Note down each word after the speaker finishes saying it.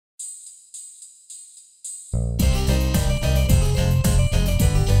John,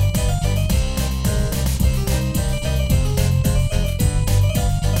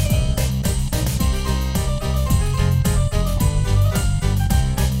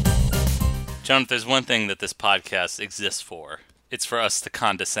 if there's one thing that this podcast exists for, it's for us to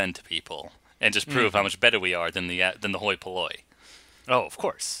condescend to people and just prove how much better we are than the hoi polloi. Oh, of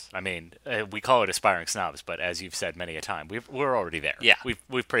course. I mean, we call it aspiring snobs, but as you've said many a time, we're already there. Yeah.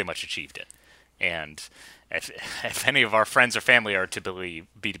 We've pretty much achieved it. And if any of our friends or family are to be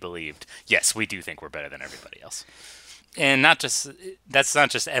believed, yes, we do think we're better than everybody else. And that's not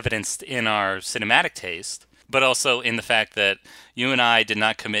just evidenced in our cinematic taste, but also in the fact that you and I did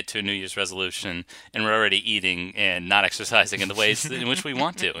not commit to a New Year's resolution, and we're already eating and not exercising in the ways in which we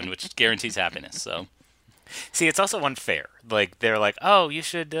want to, and which guarantees happiness. So, see, it's also unfair. Like they're like, "Oh, you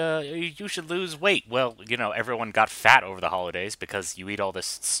should lose weight." Well, everyone got fat over the holidays because you eat all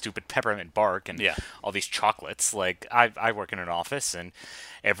this stupid peppermint bark and all these chocolates. Like I work in an office, and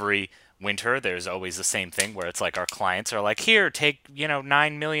every winter there's always the same thing where it's like our clients are like, "Here, take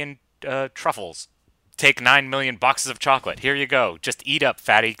 9 million truffles." Take 9 million boxes of chocolate. Here you go. Just eat up,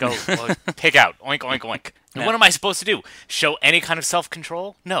 fatty. Go pig out. Oink, oink, oink. And what am I supposed to do? Show any kind of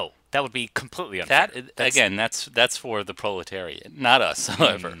self-control? No. That would be completely unfair. That's for the proletariat, not us,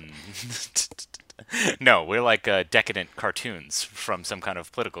 however. No, we're like decadent cartoons from some kind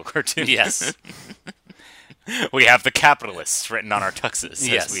of political cartoon. Yes. We have the capitalists written on our tuxes.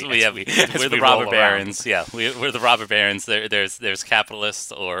 Yes, we're the robber barons. Yeah, we're the robber barons. There's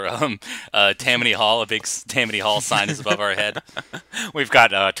capitalists or Tammany Hall. A big Tammany Hall sign is above our head. We've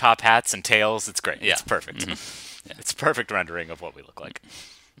got top hats and tails. It's great. Yeah. It's perfect. Mm-hmm. Yeah. It's a perfect rendering of what we look like.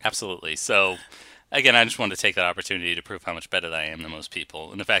 Absolutely. So, again, I just wanted to take that opportunity to prove how much better I am than most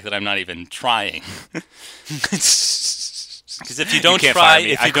people, and the fact that I'm not even trying. Because if you don't try,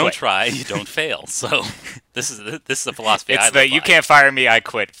 you don't fail. So this is a philosophy. It's that you can't fire me, I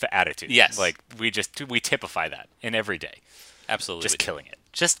quit attitude. Yes, like we typify that in every day. Absolutely, just killing it,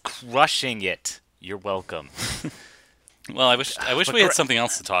 just crushing it. You're welcome. Well, I wish we had something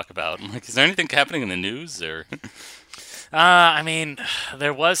else to talk about. Like, is there anything happening in the news or? I mean,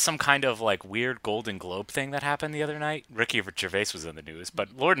 there was some kind of like weird Golden Globe thing that happened the other night. Ricky Gervais was in the news, but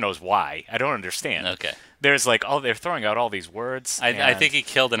Lord knows why. I don't understand. Okay. There's like they're throwing out all these words. I think he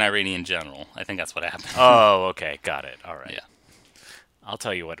killed an Iranian general. I think that's what happened. Oh, okay, got it. All right. Yeah. I'll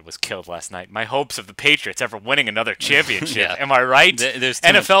tell you what was killed last night. My hopes of the Patriots ever winning another championship. Yeah. Am I right? There's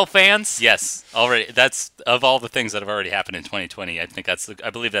NFL fans? Yes. Already. That's of all the things that have already happened in 2020. I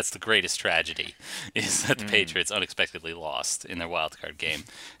believe that's the greatest tragedy is that the Patriots unexpectedly lost in their wild card game.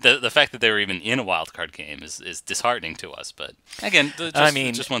 The fact that they were even in a wild card game is disheartening to us. But again,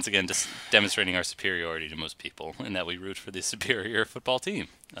 just once again, just demonstrating our superiority to most people, in that we root for the superior football team.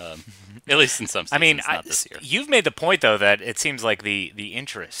 At least in some seasons, not this year. You've made the point, though, that it seems like the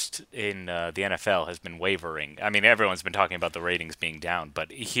interest in the NFL has been wavering. I mean, everyone's been talking about the ratings being down, but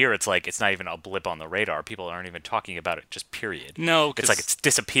here it's like it's not even a blip on the radar. People aren't even talking about it, just period. No. It's like it's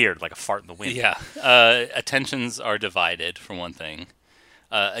disappeared like a fart in the wind. Yeah. Attentions are divided, for one thing.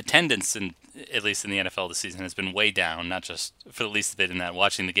 Attendance, at least in the NFL this season, has been way down, not just for the least bit in that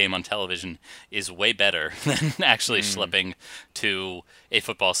watching the game on television is way better than actually schlepping to a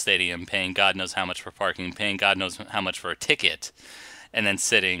football stadium, paying God knows how much for parking, paying God knows how much for a ticket, and then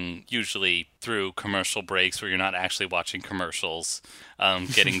sitting usually through commercial breaks where you're not actually watching commercials,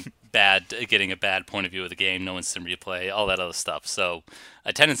 getting a bad point of view of the game, no instant replay, all that other stuff. So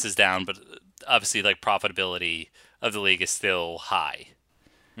attendance is down, but obviously like profitability of the league is still high.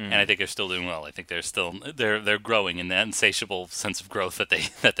 And I think they're still doing well. I think they're growing in that insatiable sense of growth that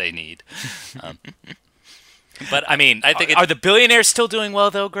they need. But I mean, are the billionaires still doing well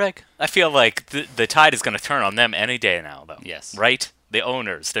though, Greg? I feel like the tide is going to turn on them any day now, though. Yes, right. The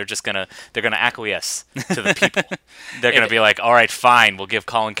owners, they're gonna acquiesce to the people. They're gonna be like, all right, fine, we'll give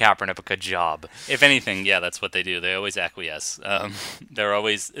Colin Kaepernick a good job. If anything, yeah, that's what they do. They always acquiesce. They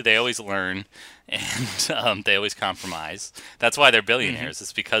always learn, and they always compromise. That's why they're billionaires.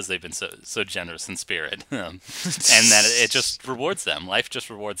 It's because they've been so generous in spirit, and that it just rewards them. Life just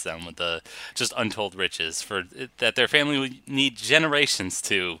rewards them with the just untold riches that their family would need generations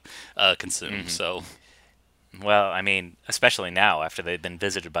to consume. So. Well, I mean, especially now after they've been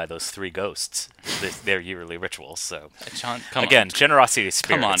visited by those 3 ghosts, their yearly rituals. So, John, again, generosity of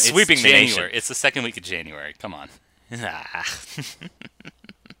spirit. Come on, sweeping it's the January. nation. It's the second week of January. Come on.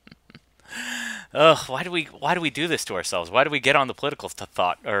 Ugh, why do we do this to ourselves? Why do we get on the political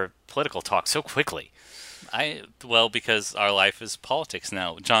talk so quickly? Well, because our life is politics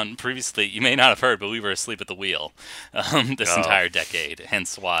now. John, previously, you may not have heard, but we were asleep at the wheel this entire decade,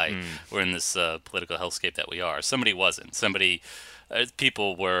 hence why we're in this political hellscape that we are. Somebody wasn't.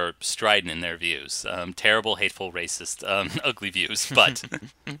 People were strident in their views. Terrible, hateful, racist, ugly views, but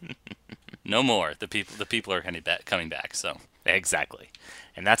no more. The people are coming back, so. Exactly.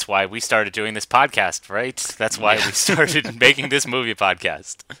 And that's why we started doing this podcast, right? That's why we started making this movie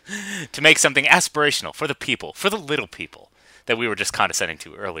podcast. To make something aspirational for the people, for the little people that we were just condescending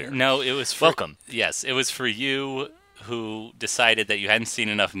to earlier. No, it was welcome. Yes, it was for you who decided that you hadn't seen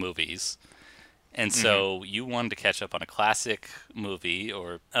enough movies. And so you wanted to catch up on a classic movie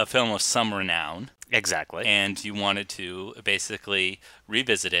or a film of some renown. Exactly. And you wanted to basically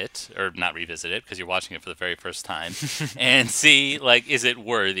revisit it, or not revisit it, because you're watching it for the very first time, and see, is it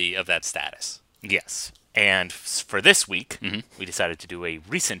worthy of that status? Yes. And for this week, we decided to do a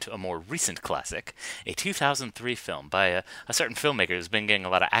more recent classic, a 2003 film by a certain filmmaker who's been getting a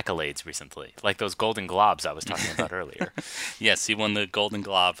lot of accolades recently, like those Golden Globes I was talking about earlier. Yes, he won the Golden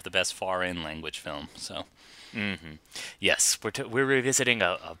Globe for the best foreign language film. So. Yes, we're revisiting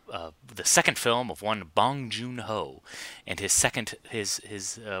the second film of one Bong Joon-ho, and his second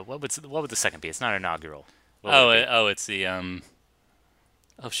what would the second be? It's not inaugural. It's the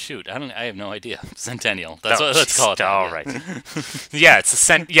Oh shoot! I have no idea. Centennial. Let's call it. All right. Yeah, it's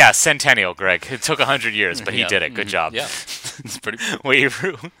a Centennial, Greg. It took 100 years, but he did it. Good job. Yeah, it's pretty.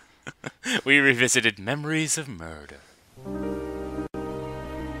 We revisited Memories of Murder.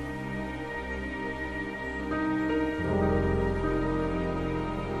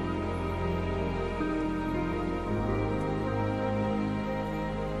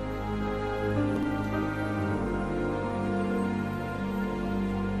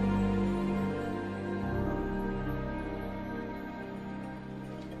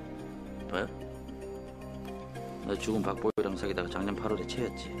 너 죽은 박보유랑 사귀다가 작년 8월에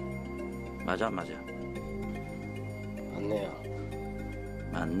채였지. 맞아 안 맞아? 맞네요.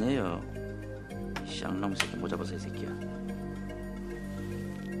 맞네요. 쌍놈 새끼 모자 벗어 이 새끼야.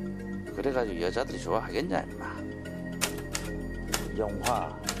 그래가지고 여자들이 좋아하겠냐 임마.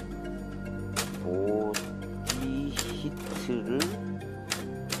 영화 보디히트를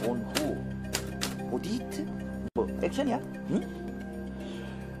본 후 보디히트? 뭐 액션이야? 응?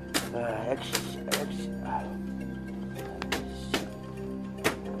 액션.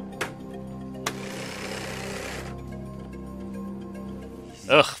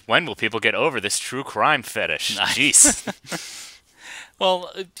 Ugh, when will people get over this true crime fetish? Jeez. Well,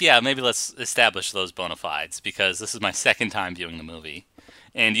 yeah, maybe let's establish those bona fides, because this is my second time viewing the movie.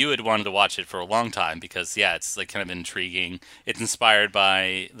 And you had wanted to watch it for a long time because, yeah, it's kind of intriguing. It's inspired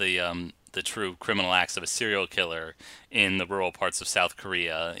by the true criminal acts of a serial killer in the rural parts of South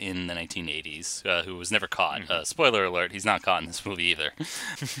Korea in the 1980s, who was never caught. Spoiler alert, he's not caught in this movie either.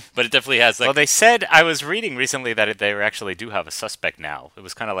 But it definitely has Well, they said, I was reading recently that they actually do have a suspect now. It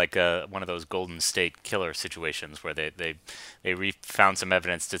was kind of like one of those Golden State killer situations where they found some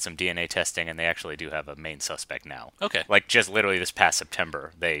evidence, did some DNA testing, and they actually do have a main suspect now. Okay. Like just literally this past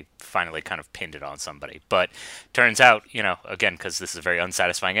September, they finally kind of pinned it on somebody. But turns out, again, because this is a very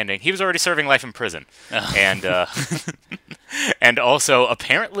unsatisfying ending, he was already serving life in prison. Oh. And and also,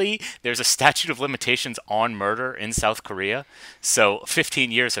 apparently, there's a statute of limitations on murder in South Korea. So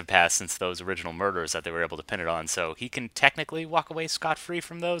 15 years have passed since those original murders that they were able to pin it on. So he can technically walk away scot-free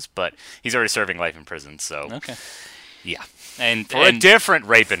from those, but he's already serving life in prison. So okay. Yeah. And a different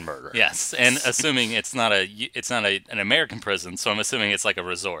rape and murder. Yes, and assuming it's not an American prison, so I'm assuming it's like a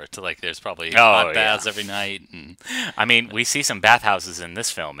resort. Like there's probably hot baths every night. And I mean, we see some bathhouses in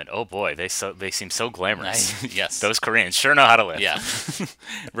this film, and oh boy, they seem so glamorous. Yes, those Koreans sure know how to live. Yeah,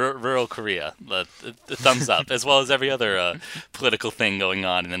 rural Korea, the thumbs up, as well as every other political thing going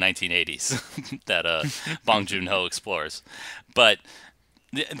on in the 1980s that Bong Joon-ho explores, but.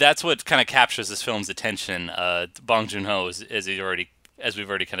 That's what kind of captures this film's attention. Bong Joon-ho, as we've already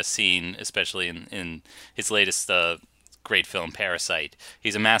kind of seen, especially in his latest great film, Parasite.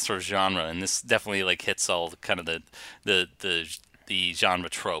 He's a master of genre, and this definitely hits all kind of the genre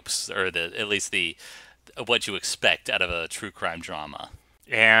tropes, or at least what you expect out of a true crime drama.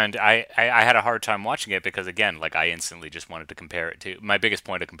 And I had a hard time watching it because, again, I instantly just wanted to compare it to... My biggest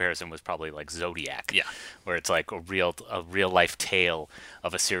point of comparison was probably, Zodiac. Yeah. Where it's a real-life tale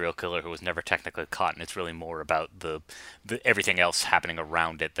of a serial killer who was never technically caught, and it's really more about the everything else happening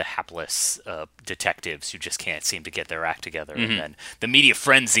around it, the hapless detectives who just can't seem to get their act together, and then the media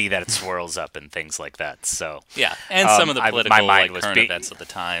frenzy that it swirls up and things like that. So yeah, and some of the political current events at the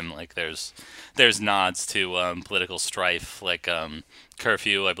time, there's nods to political strife,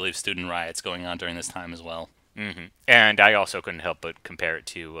 curfew, I believe student riots going on during this time as well. Mm-hmm. And I also couldn't help but compare it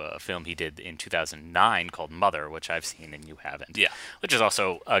to a film he did in 2009 called Mother, which I've seen and you haven't. Yeah. Which is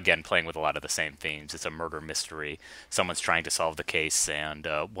also, again, playing with a lot of the same themes. It's a murder mystery. Someone's trying to solve the case, and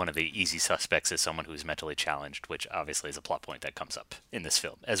one of the easy suspects is someone who's mentally challenged, which obviously is a plot point that comes up in this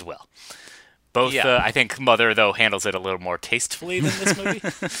film as well. Both, yeah. I think Mother, though, handles it a little more tastefully than this movie.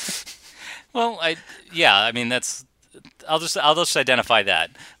 Well, I mean, that's... I'll just identify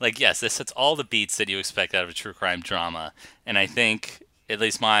that. Like, yes, this hits all the beats that you expect out of a true crime drama, and I think at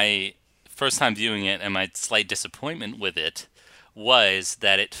least my first time viewing it and my slight disappointment with it was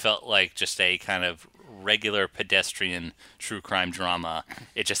that it felt like just a kind of regular pedestrian true crime drama.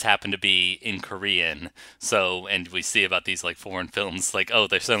 It just happened to be in Korean. So, and we see about these like foreign films, like, oh,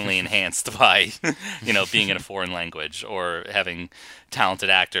 they're suddenly enhanced by, being in a foreign language or having talented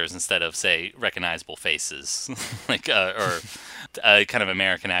actors instead of, say, recognizable faces, like, or kind of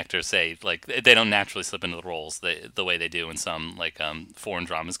American actors, say, like, they don't naturally slip into the roles the way they do in some, like, foreign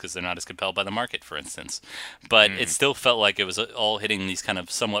dramas because they're not as compelled by the market, for instance. But it still felt like it was all hitting these kind of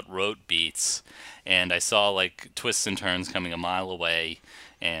somewhat rote beats, and I saw, like, twists and turns coming a mile away,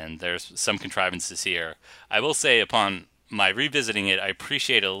 and there's some contrivances here. I will say, upon my revisiting it, I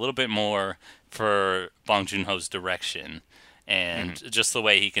appreciate it a little bit more for Bong Joon-ho's direction, and just the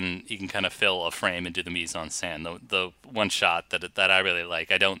way he can kind of fill a frame and do the mise-en-scène. The one shot that I really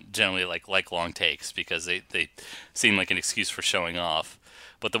like. I don't generally like long takes because they seem like an excuse for showing off.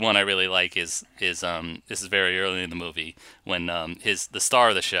 But the one I really like is this is very early in the movie when the star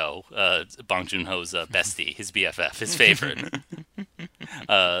of the show, Bong Joon-ho's bestie, his BFF, his favorite,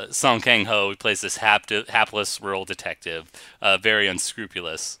 Song Kang-ho, who plays this hapless rural detective, very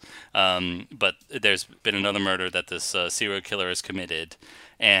unscrupulous. But there's been another murder that this serial killer has committed,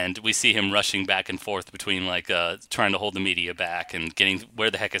 and we see him rushing back and forth between trying to hold the media back and getting where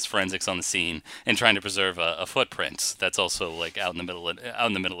the heck is forensics on the scene and trying to preserve a footprint that's also like out in the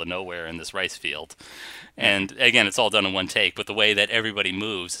middle of nowhere in this rice field. And again, it's all done in one take, but the way that everybody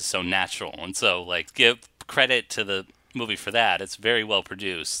moves is so natural, and so like give credit to the movie for that. It's very well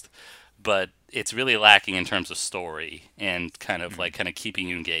produced, but it's really lacking in terms of story and kind of keeping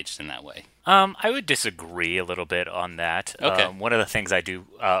you engaged in that way. I would disagree a little bit on that. Okay. One of the things I do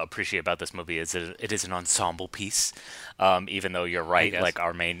appreciate about this movie is that it is an ensemble piece. Even though you're right, like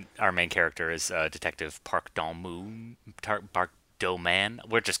our main character is Detective Park Do-man.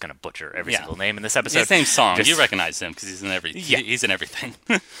 We're just gonna butcher every single name in this episode. His name's Song. You recognize him because he's in he's in everything.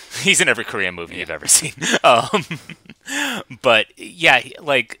 He's in every Korean movie you've ever seen. But yeah,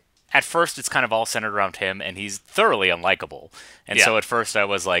 like. At first, it's kind of all centered around him, and he's thoroughly unlikable. And so at first, I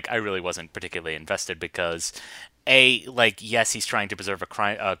was like, I really wasn't particularly invested because, yes, he's trying to preserve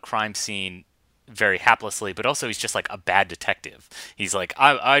a crime scene very haplessly, but also he's just like a bad detective. He's like,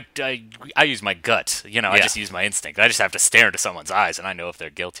 I use my gut, I just use my instinct. I just have to stare into someone's eyes, and I know if they're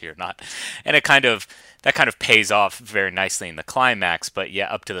guilty or not. And that kind of pays off very nicely in the climax. But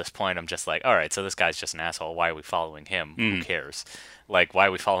yeah, up to this point, I'm just like, all right, so this guy's just an asshole. Why are we following him? Who cares? Like, why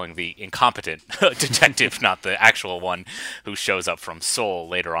are we following the incompetent detective, not the actual one who shows up from Seoul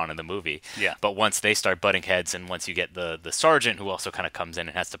later on in the movie? Yeah. But once they start butting heads, and once you get the sergeant who also kind of comes in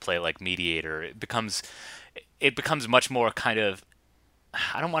and has to play like mediator, it becomes much more kind of,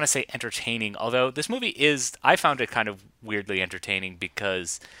 I don't want to say entertaining, although this movie I found it kind of weirdly entertaining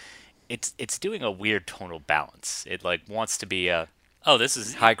because it's doing a weird tonal balance. It like wants to be this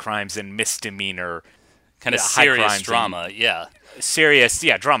is high crimes and misdemeanor kind of serious drama, serious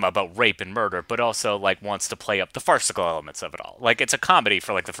drama about rape and murder, but also like wants to play up the farcical elements of it all. Like it's a comedy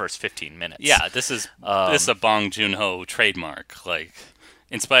for like the first 15 minutes. Yeah, this is a Bong Joon-ho trademark. Like,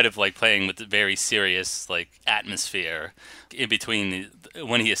 in spite of like playing with the very serious like atmosphere, in between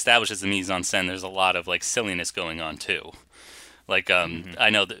when he establishes the mise-en-scène, there's a lot of like silliness going on too. Like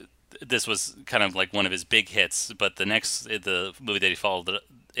I know that this was kind of like one of his big hits, but the movie that he followed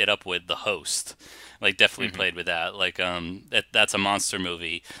it up with, The Host, like definitely played with that. Like that's a monster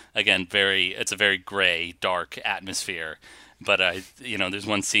movie. Again, it's a very gray, dark atmosphere. But there's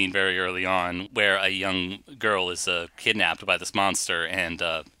one scene very early on where a young girl is kidnapped by this monster and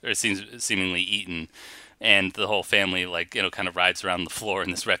or seemingly eaten. And the whole family, kind of rides around the floor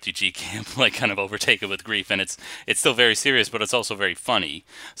in this refugee camp, kind of overtaken with grief. And it's still very serious, but it's also very funny.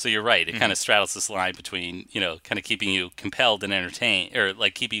 So you're right. It kind of straddles this line between, kind of keeping you compelled and entertained, or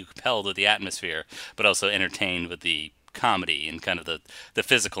keeping you compelled with the atmosphere, but also entertained with the comedy and kind of the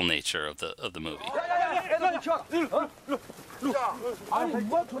physical nature of the movie. 아니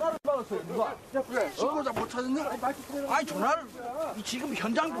누가 전화를 받았어요? 누가? 그래. 신고자 못 찾았냐? 아니 전화를 지금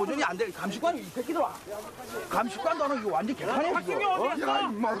현장 보존이 안 돼. 감식관이 이 새끼들아. 감식관도 안 하고 이거 완전 개판이야 이거. 야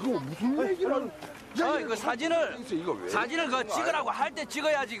임마 그거 무슨 얘기를? 그 사진을 그 찍으라고 할 때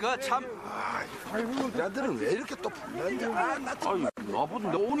찍어야지 그 참. 아이고 야들은 왜 이렇게 또 불렀냐? 나 참.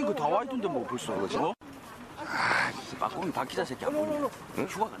 나보다 내 오는 거 다 와 있던데 뭐 벌써 그죠? 박공이 박 기자 새끼 안 보니?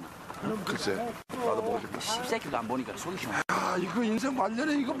 휴가 갔나? 글쎄 나도 모르겠다. 씹새끼도 안 보니까 속이 시원. 야 이거 인생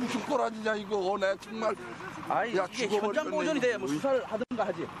완전히 이거 무슨 꼬라지냐 이거 내 정말. 아이 야, 이게 죽어버렸네, 현장 보존이 돼야 뭐 이거. 수사를 하든가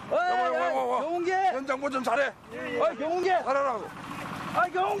하지. 와. 경운기. 현장 보존 잘해. 경운기. 잘하라고.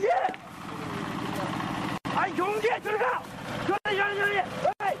 경운기. 경운기 들어가. 저리. 경운기.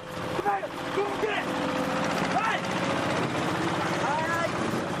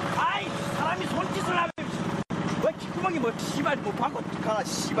 사람이 손짓을 하면 왜 귓구멍이 뭐 씨발 뭐 바꿔 가나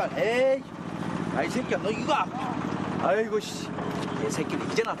씨발. 에이. 아이 새끼야 너 이거. 아이고 씨. 이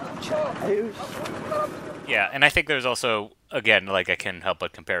새끼는 이제 나타났지. 아유. Yeah, and I think there's also, again, like I can't help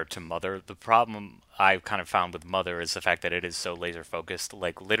but compare it to Mother. The problem I kind of found with Mother is the fact that it is so laser focused.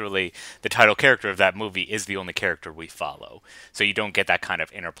 Like literally, the title character of that movie is the only character we follow, so you don't get that kind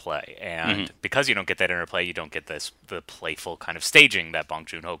of interplay. And because you don't get that interplay, you don't get the playful kind of staging that Bong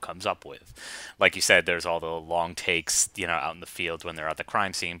Joon-ho comes up with. Like you said, there's all the long takes, out in the field when they're at the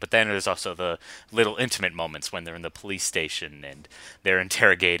crime scene, but then there's also the little intimate moments when they're in the police station and they're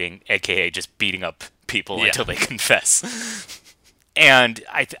interrogating, aka just beating up people until they confess. And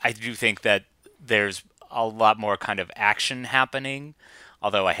I do think that there's a lot more kind of action happening,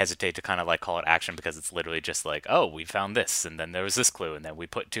 although I hesitate to kind of like call it action because it's literally just like, oh, we found this and then there was this clue and then we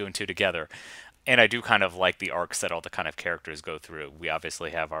put two and two together. And I do kind of like the arcs that all the kind of characters go through. We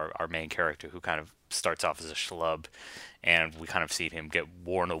obviously have our main character who kind of starts off as a schlub, and we kind of see him get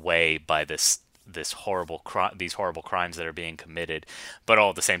worn away by these horrible crimes that are being committed, but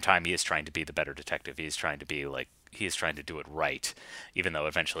all at the same time he is trying to be the better detective. He is trying to do it right, even though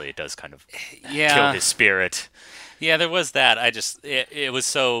eventually it does kind of kill his spirit. Yeah, there was that. It was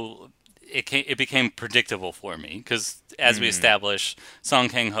so it became predictable for me because as we established, Song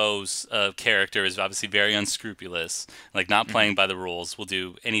Kang-ho's character is obviously very unscrupulous, like not playing by the rules, will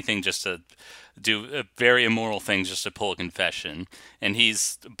do anything just to do very immoral things just to pull a confession, and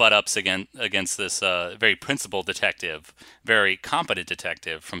he's butt-ups against this very principled detective, very competent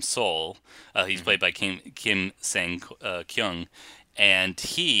detective from Seoul. He's played by Kim Sang-kyung, and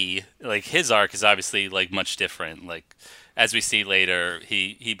his arc is obviously like much different. Like as we see later,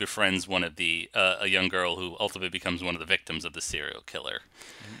 he befriends one of a young girl who ultimately becomes one of the victims of the serial killer.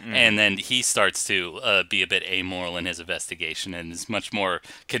 And then he starts to be a bit amoral in his investigation and is much more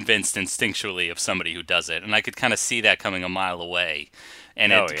convinced instinctually of somebody who does it. And I could kind of see that coming a mile away,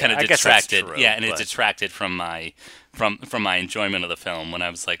 and it kind of detracted. It detracted from my enjoyment of the film when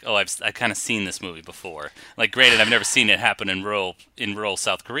I was like, oh, I've kind of seen this movie before. Like, granted, I've never seen it happen in rural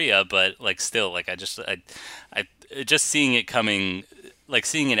South Korea, but like still, like I just seeing it coming, like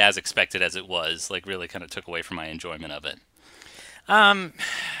seeing it as expected as it was, like really kind of took away from my enjoyment of it.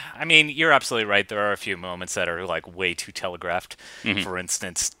 I mean, you're absolutely right. There are a few moments that are like way too telegraphed. For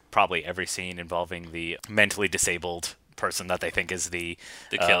instance, probably every scene involving the mentally disabled person that they think is the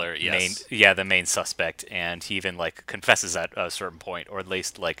killer, yes. the main suspect, and he even like confesses at a certain point, or at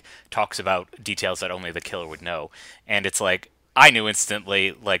least like talks about details that only the killer would know. And it's like, I knew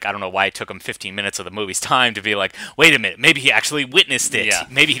instantly, like, I don't know why it took him 15 minutes of the movie's time to be like, wait a minute, maybe he actually witnessed it. Yeah.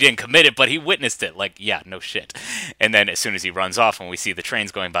 Maybe he didn't commit it, but he witnessed it. Like, yeah, no shit. And then as soon as he runs off and we see the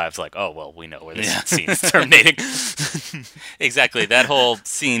trains going by, it's like, oh, well, we know where this scene is terminating. Exactly. That whole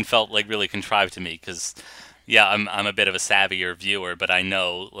scene felt like really contrived to me because, I'm a bit of a savvier viewer, but I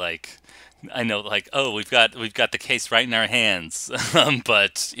know, oh, we've got the case right in our hands,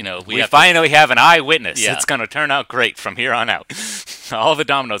 but we finally have an eyewitness. Yeah. It's going to turn out great from here on out. All the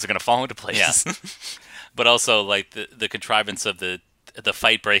dominoes are going to fall into place. Yeah. But also like the contrivance of the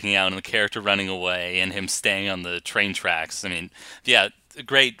fight breaking out and the character running away and him staying on the train tracks. I mean, a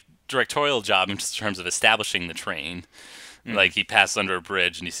great directorial job in terms of establishing the train. Like he passes under a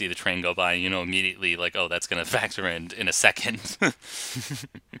bridge and you see the train go by and immediately like, oh, that's going to factor in a second.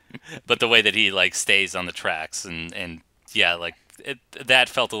 But the way that he like stays on the tracks and that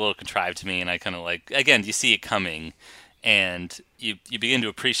felt a little contrived to me, and I kind of like, again, you see it coming and you begin to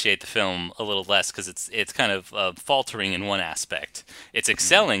appreciate the film a little less because it's kind of faltering in one aspect. It's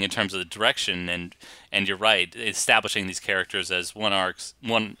excelling in terms of the direction, and you're right, establishing these characters as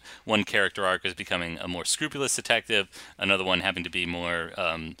one character arc is becoming a more scrupulous detective, another one having to be more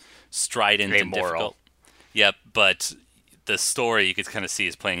strident and difficult. Yep, but the story you could kind of see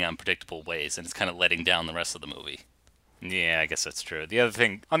is playing out in predictable ways, and it's kind of letting down the rest of the movie. Yeah, I guess that's true. The other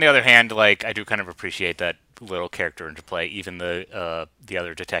thing, on the other hand, like I do kind of appreciate that little character interplay. Even the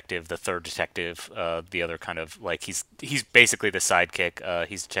other detective, the third detective, the other kind of like he's basically the sidekick.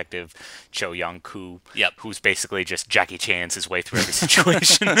 He's Detective Cho Young Koo, who's basically just Jackie Chan's his way through every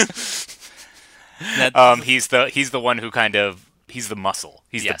situation. He's the one who kind of he's the muscle.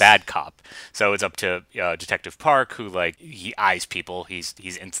 He's the bad cop. So it's up to Detective Park, who like he eyes people. He's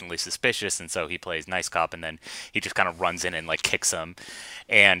instantly suspicious, and so he plays nice cop, and then he just kind of runs in and like kicks him.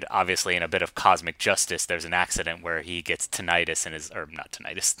 And obviously, in a bit of cosmic justice, there's an accident where he gets tinnitus in his, or not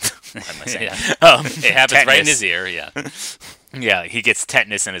tinnitus. What am I saying? It happens right in his ear. Yeah. Yeah, he gets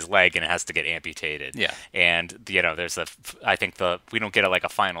tetanus in his leg and it has to get amputated. Yeah. And, there's we don't get a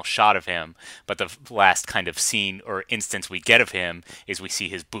final shot of him, but the last kind of scene or instance we get of him is we see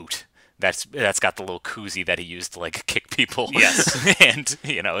his boot. That's got the little koozie that he used to, like, kick people. Yes. And,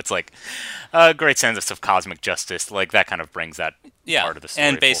 it's like a great sense of cosmic justice. Like, that kind of brings that part of the story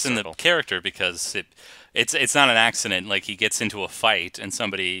and based full in circle. the character, because it's not an accident. Like, he gets into a fight and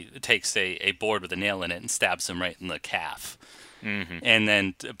somebody takes a board with a nail in it and stabs him right in the calf. Mm-hmm. And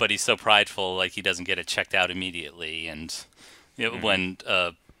then, but he's so prideful, like he doesn't get it checked out immediately. And when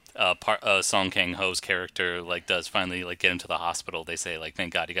Song Kang-ho's character like does finally like get him to the hospital, they say like,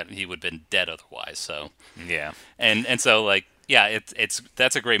 thank God he would have been dead otherwise. So yeah, and so like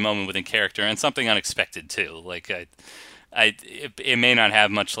that's a great moment within character and something unexpected too. Like it may not have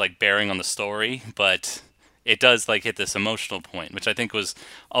much like bearing on the story, but it does like hit this emotional point, which I think was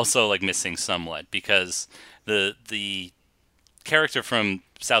also like missing somewhat, because the character from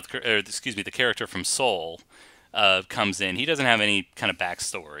the character from Seoul comes in. He doesn't have any kind of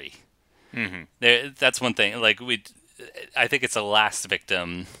backstory. Mm-hmm. That's one thing. Like I think it's the last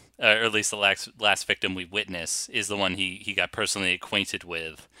victim, or at least the last victim we witness is the one he got personally acquainted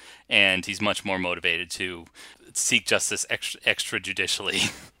with, and he's much more motivated to seek justice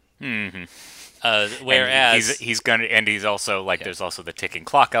extrajudicially. Mm-hmm. Whereas he's also like there's also the ticking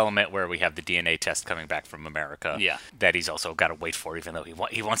clock element where we have the DNA test coming back from America. Yeah. That he's also got to wait for, even though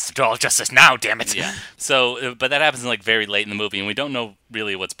he wants to do all justice now. Damn it. Yeah. So, but that happens like very late in the movie, and we don't know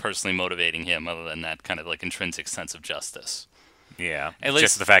really what's personally motivating him, other than that kind of like intrinsic sense of justice. Yeah. At least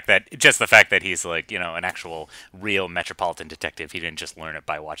just the fact that he's like an actual real metropolitan detective. He didn't just learn it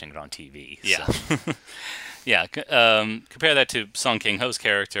by watching it on TV. Yeah. So. Yeah, compare that to Song Kang-ho's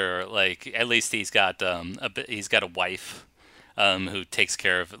character. Like, at least he's got a wife who takes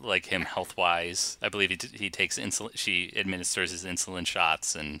care of like him health wise. I believe he takes insulin. She administers his insulin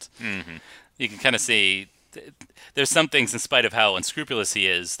shots, and you can kind of see there's some things, in spite of how unscrupulous he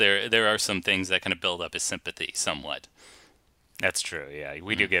is, there are some things that kind of build up his sympathy somewhat. That's true, yeah.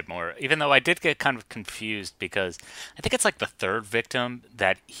 We do get more, even though I did get kind of confused, because I think it's like the third victim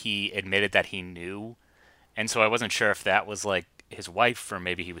that he admitted that he knew. And so I wasn't sure if that was like his wife, or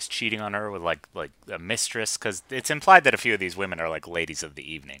maybe he was cheating on her with like a mistress, because it's implied that a few of these women are like ladies of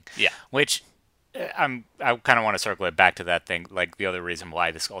the evening. Yeah. Which I kind of want to circle it back to that thing. Like the other reason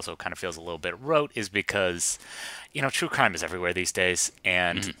why this also kind of feels a little bit rote is because true crime is everywhere these days,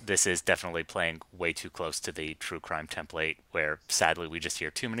 and this is definitely playing way too close to the true crime template, where sadly we just hear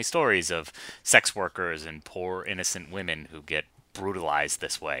too many stories of sex workers and poor innocent women who get brutalized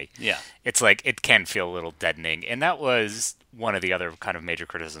this way. Yeah. It's like it can feel a little deadening, and that was one of the other kind of major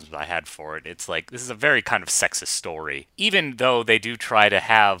criticisms I had for it. It's like this is a very kind of sexist story, even though they do try to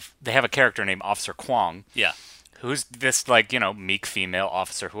have a character named Officer Kwong. Yeah. Who's this like meek female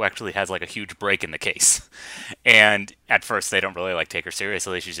officer who actually has like a huge break in the case, and at first they don't really like take her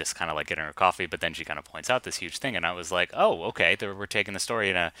seriously. She's just kind of like getting her coffee, but then she kind of points out this huge thing, and I was like, oh, okay, we're taking the story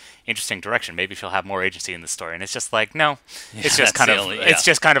in a interesting direction. Maybe she'll have more agency in the story, and it's just like no, it's just kind of it's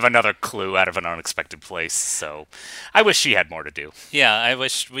just kind of another clue out of an unexpected place. So I wish she had more to do. Yeah, I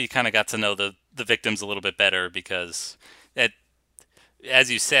wish we kind of got to know the victims a little bit better, because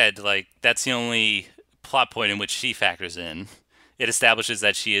as you said, like that's the only plot point in which she factors in. It establishes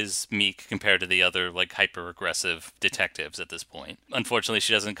that she is meek compared to the other like hyper aggressive detectives at this point. Unfortunately,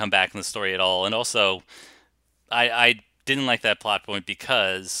 she doesn't come back in the story at all. And also, I didn't like that plot point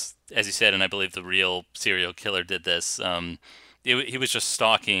because, as you said, and I believe the real serial killer did this. He was just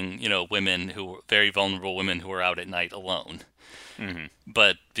stalking, women very vulnerable women who were out at night alone. Mm-hmm.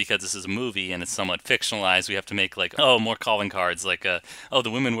 But because this is a movie and it's somewhat fictionalized, we have to make like, more calling cards, like, the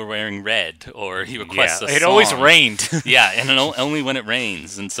women were wearing red, or he requests a song. It always rained. Yeah, and only when it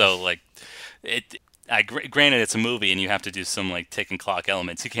rains. And so, like, granted, it's a movie and you have to do some, like, ticking clock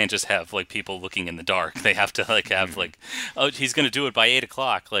elements. You can't just have, like, people looking in the dark. They have to, like, have, like, he's going to do it by 8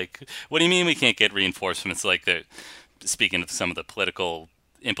 o'clock. Like, what do you mean we can't get reinforcements? Like, speaking of some of the political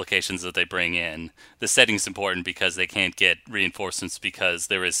implications that they bring in. The setting's important because they can't get reinforcements because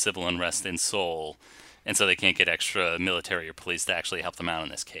there is civil unrest in Seoul, and so they can't get extra military or police to actually help them out in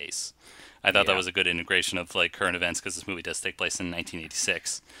this case. I thought that was a good integration of like current events because this movie does take place in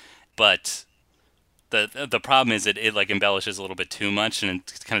 1986. But the problem is it like embellishes a little bit too much, and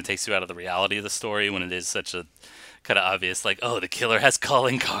it kind of takes you out of the reality of the story when it is such a kind of obvious, like, oh, the killer has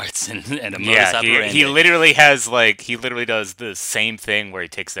calling cards and a modus operandi. He literally has he literally does the same thing where he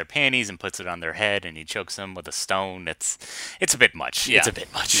takes their panties and puts it on their head and he chokes them with a stone. It's a bit much. Yeah. It's a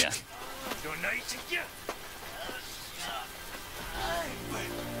bit much. Yeah.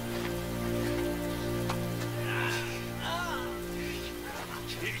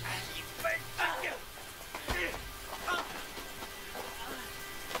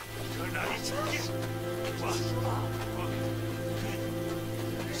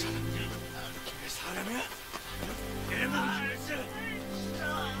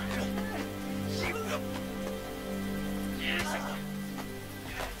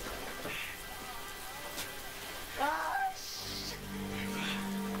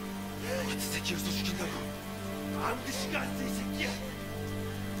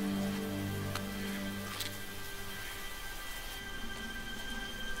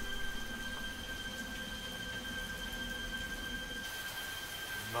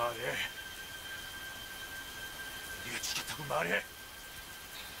 말해. 네가 죽였다고 말해.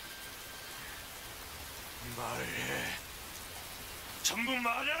 말해. 전부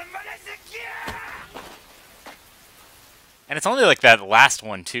말하란 말이야, 이 새끼야! And it's only like that last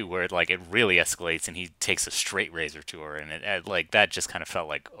one too, where it really escalates, and he takes a straight razor to her, and it like that just kind of felt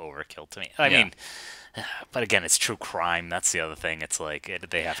like overkill to me. I mean, but again, it's true crime. That's the other thing. It's like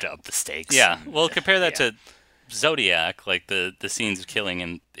they have to up the stakes. Yeah. Well, compare that to Zodiac. Like the scenes of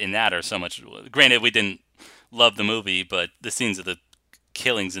killing in that are so much. Granted, we didn't love the movie, but the scenes of the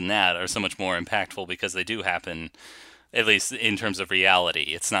killings in that are so much more impactful because they do happen. At least in terms of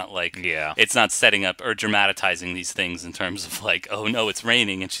reality, it's not like it's not setting up or dramatizing these things in terms of like, oh no, it's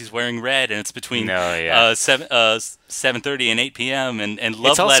raining and she's wearing red and it's between 7:30 and 8 p.m. and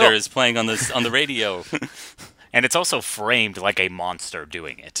Love Letter is playing on the radio. And it's also framed like a monster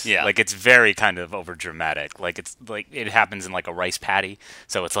doing it. Yeah. Like it's very kind of over dramatic. Like it's like it happens in like a rice paddy.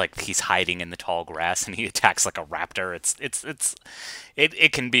 So it's like he's hiding in the tall grass and he attacks like a raptor.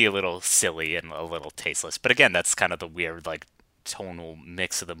 It can be a little silly and a little tasteless. But again, that's kind of the weird like tonal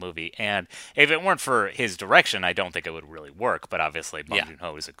mix of the movie. And if it weren't for his direction, I don't think it would really work. But obviously Bong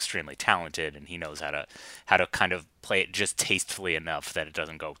Joon-ho is extremely talented and he knows how to kind of play it just tastefully enough that it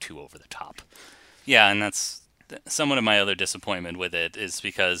doesn't go too over the top. Yeah, and that's somewhat of my other disappointment with it is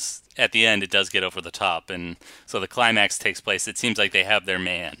because at the end it does get over the top, and so the climax takes place. It seems like they have their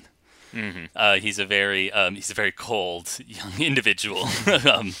man. Mm-hmm. He's a very cold young individual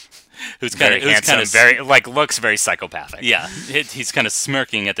who's very handsome, very looks very psychopathic. Yeah, he's kind of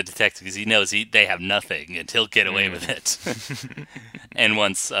smirking at the detective because he knows they have nothing and he'll get away with it. And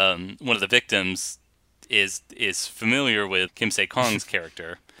once one of the victims is familiar with Kim Se-kong's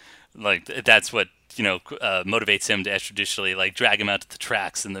character, like that's what motivates him to extrajudicially like drag him out to the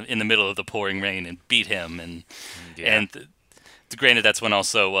tracks in the middle of the pouring rain and beat him and granted that's when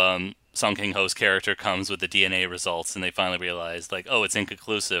also Song Kang-ho's character comes with the DNA results and they finally realize like, oh, it's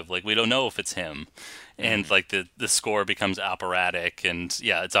inconclusive, like we don't know if it's him. And like the score becomes operatic and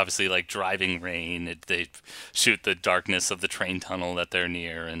it's obviously like driving rain. They shoot the darkness of the train tunnel that they're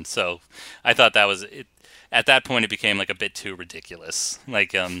near, and so I thought that was it. At that point, it became like a bit too ridiculous.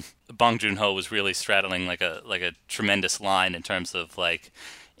 Like Bong Joon-ho was really straddling like a tremendous line in terms of like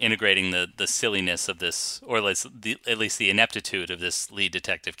integrating the silliness of this, or at least the ineptitude of this lead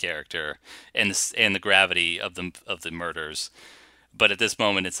detective character, and the gravity of the murders. But at this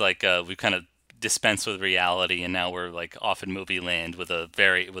moment, it's like we've kind of dispensed with reality, and now we're like off in movie land with a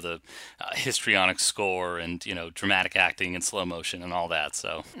histrionic score and dramatic acting and slow motion and all that.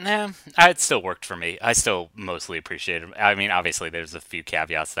 So it still worked for me. I still mostly appreciate it. I mean, obviously there's a few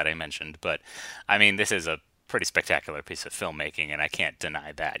caveats that I mentioned, but I mean this is a pretty spectacular piece of filmmaking, and I can't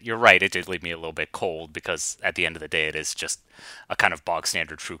deny that. You're right, it did leave me a little bit cold because at the end of the day it is just a kind of bog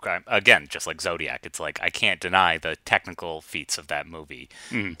standard true crime. Again, just like Zodiac, it's like I can't deny the technical feats of that movie,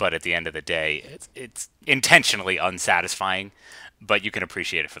 but at the end of the day it's intentionally unsatisfying, but you can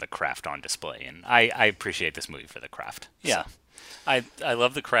appreciate it for the craft on display, and I appreciate this movie for the craft. Yeah. So. I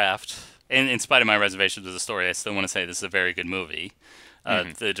love the craft, and in spite of my reservations with the story, I still want to say this is a very good movie.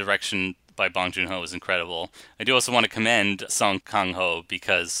 The direction by Bong Joon-ho is incredible. I do also want to commend Song Kang-ho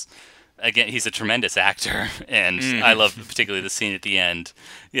because again, he's a tremendous actor, and I love particularly the scene at the end.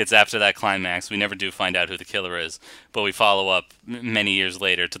 It's after that climax. We never do find out who the killer is, but we follow up many years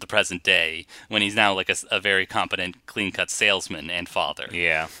later to the present day when he's now like a very competent, clean-cut salesman and father.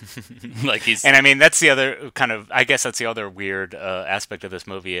 Yeah. Like he's... And I mean, that's the other kind of, I guess that's the other weird aspect of this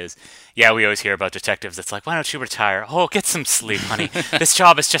movie is, yeah, we always hear about detectives. It's like, why don't you retire? Oh, get some sleep, honey. This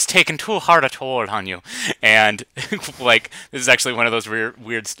job has just taken too hard a toll on you. And like, this is actually one of those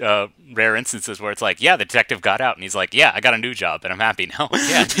rare instances where it's like, yeah, the detective got out and he's like, yeah, I got a new job and I'm happy now.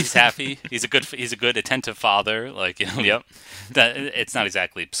 Yeah, he's happy. He's a good attentive father. Like, you know, yep. It's not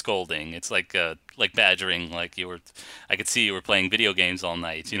exactly scolding. It's like badgering. Like I could see you were playing video games all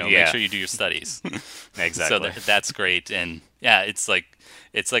night. You know, make sure you do your studies. Exactly. So that's great. And yeah, he's like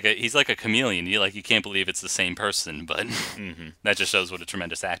a chameleon. You can't believe it's the same person, but that just shows what a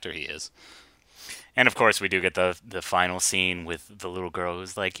tremendous actor he is. And of course, we do get the final scene with the little girl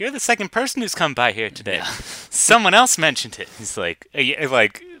who's like, "You're the second person who's come by here today. Yeah. Someone else mentioned it." He's like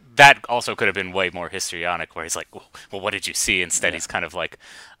that also could have been way more histrionic, where he's like, "Well, what did you see?" Instead, he's kind of like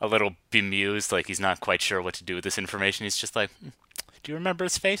a little bemused, like he's not quite sure what to do with this information. He's just like, "Do you remember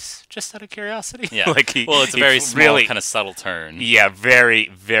his face? Just out of curiosity." Yeah. It's a very small, kind of subtle turn. Yeah, very,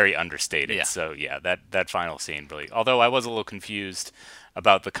 very understated. Yeah. So yeah, that final scene really. Although I was a little confused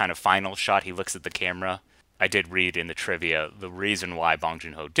about the kind of final shot he looks at the camera. I did read in the trivia the reason why Bong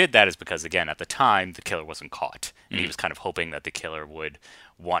Joon-ho did that is because, again, at the time, the killer wasn't caught. And he was kind of hoping that the killer would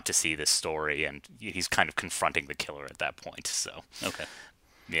want to see this story, and he's kind of confronting the killer at that point. So, okay.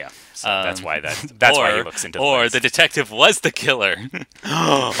 Yeah, so that's why why he looks into the lens. The detective was the killer.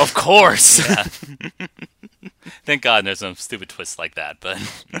 Of course! Yeah. Thank God there's no stupid twists like that, but...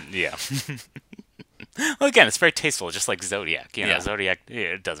 Yeah. Well, again, it's very tasteful, just like Zodiac. You know, Zodiac,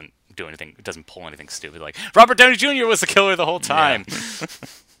 it doesn't do anything. It doesn't pull anything stupid. Like Robert Downey Jr. was the killer the whole time. Yeah.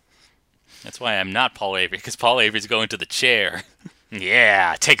 That's why I'm not Paul Avery, because Paul Avery's going to the chair.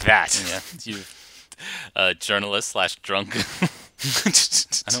 Yeah, take that. Yeah, you journalist/drunk.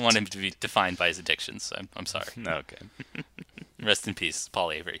 I don't want him to be defined by his addictions. So I'm sorry. Okay. Rest in peace,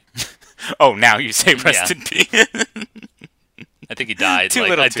 Paul Avery. Oh, now you say rest in peace. I think he died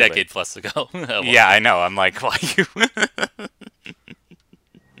like a decade plus ago. Yeah, I know. I'm like, why you?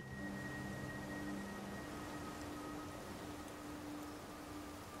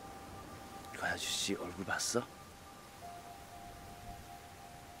 그 아저씨 얼굴 봤어?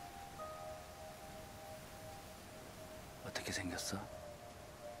 어떻게 생겼어?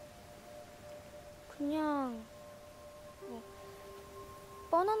 그냥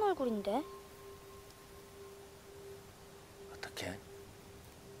뻔한 얼굴인데. 어떻게?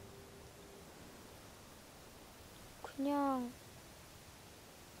 그냥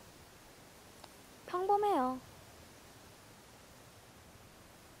평범해요.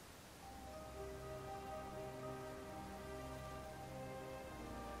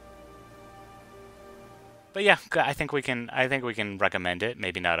 But yeah, I think we can recommend it.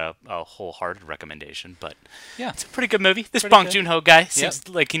 Maybe not a wholehearted recommendation, but yeah, it's a pretty good movie. This Bong Joon-ho guy seems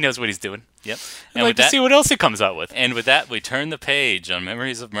like he knows what he's doing. Yep. I'd like to see what else he comes out with. And with that, we turn the page on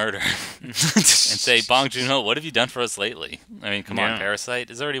Memories of Murder and say, Bong Joon-ho, what have you done for us lately? I mean, come on, Parasite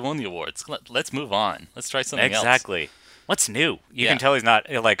has already won the awards. Let's move on. Let's try something else. Exactly. What's new? You can tell he's not,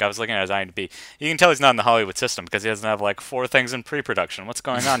 like, I was looking at his IMDb. You can tell he's not in the Hollywood system because he doesn't have, like, 4 things in pre-production. What's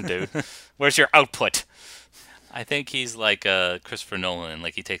going on, dude? Where's your output? I think he's like Christopher Nolan.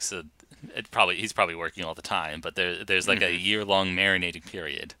 Like, he takes he's probably working all the time, but there's like a year-long marinating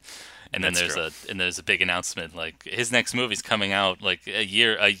period. And then there's a big announcement, like his next movie's coming out like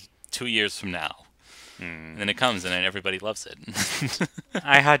 2 years from now. And then it comes, and then everybody loves it.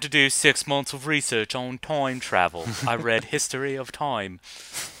 I had to do 6 months of research on time travel. I read History of Time.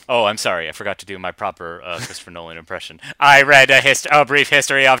 Oh, I'm sorry, I forgot to do my proper Christopher Nolan impression. I read a brief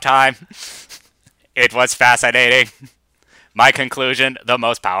history of time. It was fascinating. My conclusion: the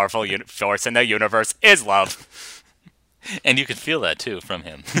most powerful force in the universe is love. And you could feel that too from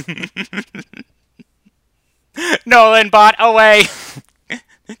him. Nolan bought away.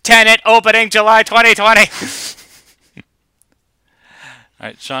 Tenet opening July 2020. All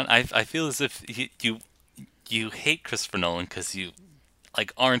right, Sean. I feel as if you hate Christopher Nolan because you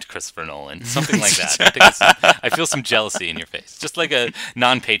aren't Christopher Nolan, something like that. I feel some jealousy in your face, just like a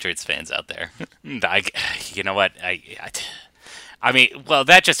non-Patriots fans out there. You know what? I mean, well,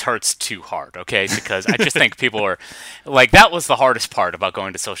 that just hurts too hard, okay? Because I just think people are, like, that was the hardest part about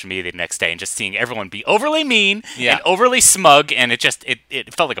going to social media the next day and just seeing everyone be overly mean and overly smug, and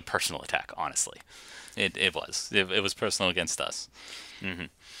it felt like a personal attack, honestly. It was. It was personal against us. Mm-hmm.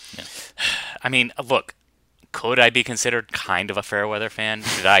 Yeah. I mean, look, Could I be considered kind of a fair weather fan?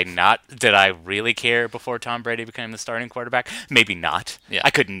 Did I not? Did I really care before Tom Brady became the starting quarterback? Maybe not. Yeah. I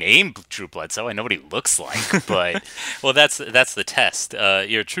could name Drew Bledsoe. I know what he looks like, but Well, that's the test.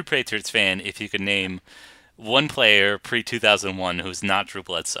 You're a true Patriots fan if you could name one player pre-2001 who's not Drew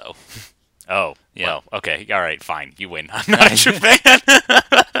Bledsoe. oh, Yeah. well, okay, all right, fine, you win. I'm not a true fan.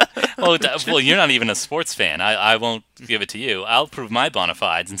 Well, you're not even a sports fan. I won't give it to you. I'll prove my bona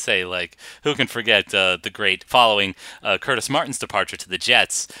fides and say, like, who can forget the great following Curtis Martin's departure to the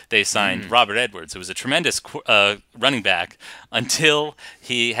Jets? They signed Robert Edwards, who was a tremendous running back until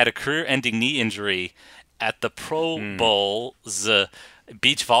he had a career-ending knee injury at the Pro Bowl's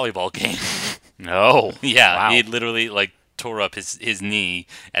beach volleyball game. No. Yeah, Wow. he literally, like, tore up his knee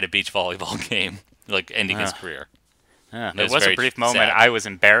at a beach volleyball game, like, ending his career. There was was a very brief moment sad. I was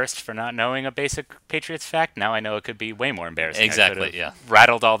embarrassed for not knowing a basic Patriots fact. Now I know it could be way more embarrassing. I Exactly, could've yeah.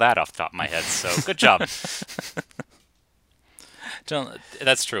 rattled all that off the top of my head, so good job. John,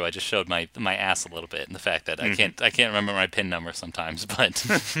 that's true. I just showed my ass a little bit, and the fact that I can't remember my PIN number sometimes, but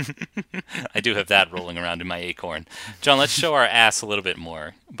I do have that rolling around in my acorn. John, let's show our ass a little bit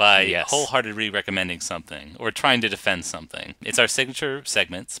more by Yes. wholeheartedly recommending something or trying to defend something. It's our signature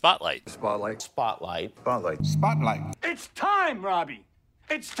segment, Spotlight. Spotlight. Spotlight. Spotlight. Spotlight. It's time, Robbie.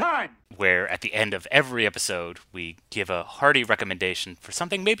 It's time. Where at the end of every episode, we give a hearty recommendation for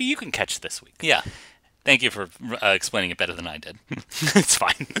something maybe you can catch this week. Yeah. Thank you for explaining it better than I did. It's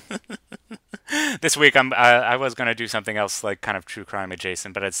fine. This week, I was going to do something else, like kind of true crime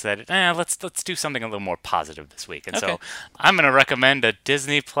adjacent, but I said, let's do something a little more positive this week. And Okay. so I'm going to recommend a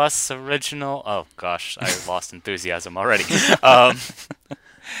Disney Plus original. Oh gosh, I lost enthusiasm already.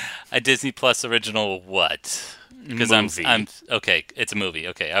 A Disney Plus original what? Because Movie. I'm okay. It's a movie.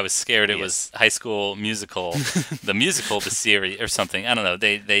 Okay, I was scared it Yes. was High School Musical, the series, or something. I don't know.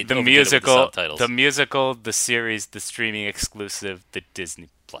 They The overdid it with musical, the subtitles. the series, the streaming exclusive, the Disney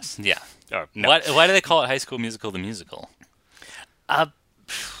Plus. Yeah. Or, no. Why do they call it High School Musical the musical?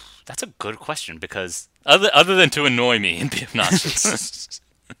 That's a good question because Other than to annoy me and be obnoxious.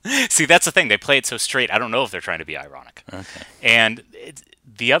 see, that's the thing. They play it so straight. I don't know if they're trying to be ironic. Okay. And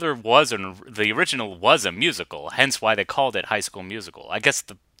the original was a musical, hence why they called it High School Musical. I guess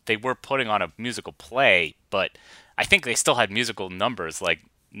they were putting on a musical play, but I think they still had musical numbers, like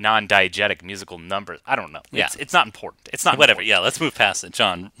non-diegetic musical numbers. I don't know. Yeah. It's not important. It's not Whatever. important. Yeah. Let's move past it.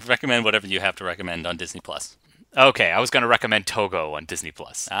 John, recommend whatever you have to recommend on Disney Plus. Okay, I was going to recommend Togo on Disney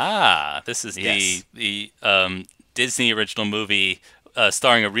Plus. This is Yes. the Disney original movie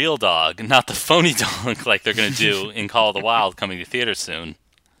starring a real dog, not the phony dog like they're going to do in Call of the Wild coming to theaters soon.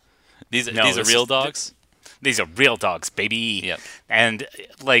 These are this real is- dogs? These are real dogs, baby. Yep. And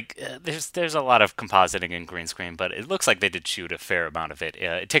there's a lot of compositing and green screen, but it looks like they did shoot a fair amount of it.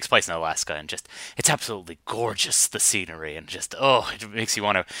 It takes place in Alaska, and it's absolutely gorgeous, the scenery, and it makes you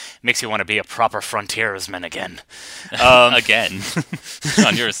want to be a proper frontiersman again. Again.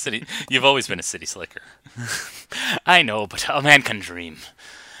 John, you've always been a city slicker. I know, but a man can dream.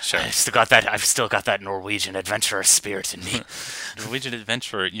 Sure. I've still got that Norwegian adventurer spirit in me. Norwegian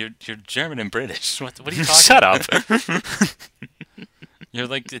adventurer, you're German and British. What are you talking Shut about? up. You're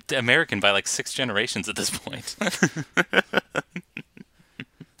like American by like 6 generations at this point.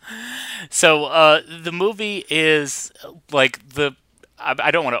 So the movie is like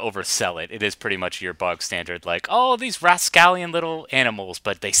I don't want to oversell it. It is pretty much your bog standard, like, oh, these rascallion little animals,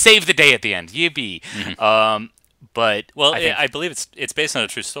 but they save the day at the end. Yippee. But Well, I think, I believe it's based on a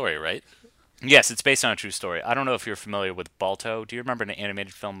true story, right? yes, it's based on a true story. I don't know if you're familiar with Balto. Do you remember an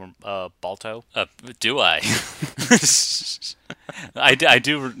animated film, Balto? Do I? I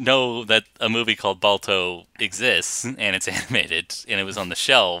do know that a movie called Balto exists, and it's animated, and it was on the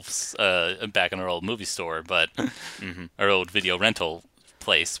shelves back in our old movie store, but our old video rental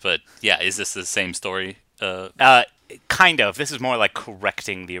place. But yeah, is this the same story? Kind of. This is more like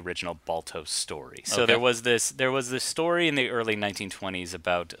correcting the original Balto story. So Okay. there was this story in the early 1920s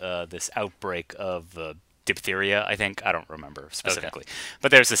about this outbreak of diphtheria, I think. I don't remember specifically.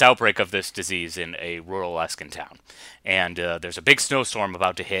 But there's this outbreak of this disease in a rural Alaskan town. And there's a big snowstorm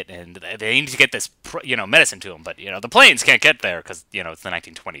about to hit, and they need to get this medicine to them. But, the planes can't get there because, it's the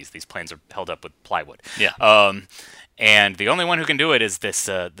 1920s. These planes are held up with plywood. Yeah. And the only one who can do it is this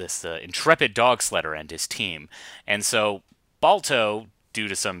intrepid dog sledder and his team. And so Balto, due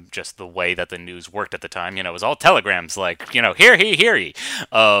to just the way that the news worked at the time, it was all telegrams like, hear ye.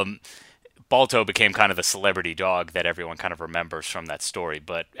 Balto became kind of the celebrity dog that everyone kind of remembers from that story.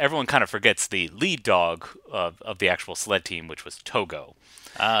 But everyone kind of forgets the lead dog of the actual sled team, which was Togo.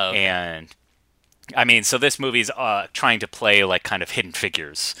 Okay. And I mean, so this movie's trying to play like kind of hidden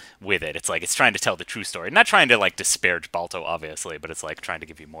figures with it. It's like it's trying to tell the true story, not trying to like disparage Balto, obviously, but it's like trying to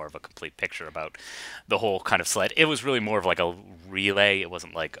give you more of a complete picture about the whole kind of sled. It was really more of like a relay. It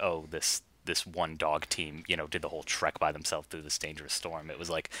wasn't like, oh, this one dog team, did the whole trek by themselves through this dangerous storm. It was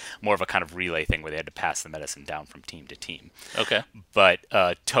like more of a kind of relay thing where they had to pass the medicine down from team to team. Okay. But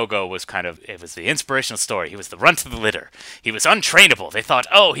Togo was it was the inspirational story. He was the runt of the litter. He was untrainable. They thought,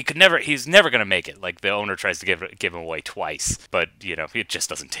 oh, he's never going to make it. Like the owner tries to give him away twice, but it just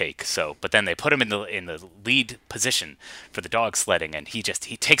doesn't take. So, but then they put him in the lead position for the dog sledding, and he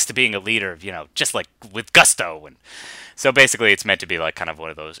takes to being a leader, just like with gusto. And so basically it's meant to be like kind of one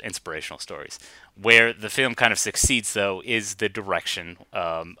of those inspirational stories. Where the film kind of succeeds, though, is the direction.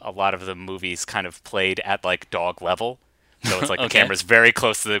 A lot of the movies kind of played at like dog level. So it's like the camera's very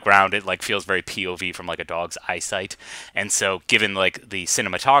close to the ground. It like feels very POV from like a dog's eyesight. And so given like the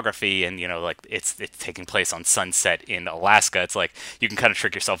cinematography and, like it's taking place on sunset in Alaska, it's like you can kind of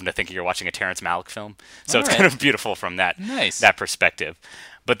trick yourself into thinking you're watching a Terrence Malick film. So it's kind of beautiful from that perspective.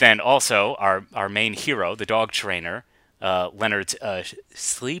 But then also our main hero, the dog trainer, Leonard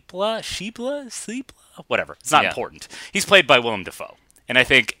Sheepla, whatever. It's not important. He's played by Willem Dafoe, and I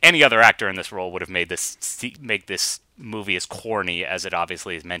think any other actor in this role would have make this movie as corny as it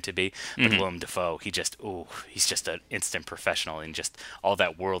obviously is meant to be. But Willem Dafoe, he's just an instant professional, and just all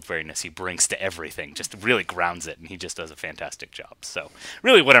that world weariness he brings to everything just really grounds it, and he just does a fantastic job. So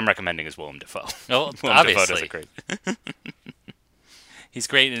really, what I'm recommending is Willem Dafoe. Oh, Willem obviously. Dafoe does it great. He's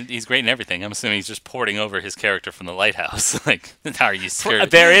great. He's great in everything. I'm assuming he's just porting over his character from The Lighthouse. Like, how are you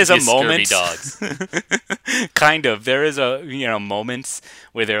scared? There is a moment. Dogs. Kind of. There is a moments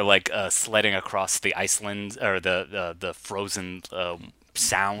where they're like sledding across the Iceland or the frozen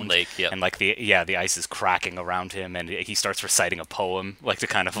sound lake, and like the ice is cracking around him, and he starts reciting a poem like to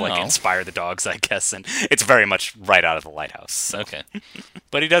kind of like inspire the dogs, I guess, and it's very much right out of The Lighthouse. So. Okay.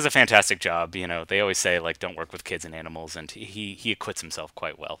 But he does a fantastic job. They always say like don't work with kids and animals, and he acquits himself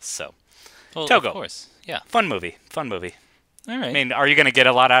quite well. So Togo, of course, yeah, fun movie. All right. I mean, are you going to get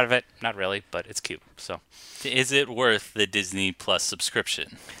a lot out of it? Not really, but it's cute. So is it worth the Disney Plus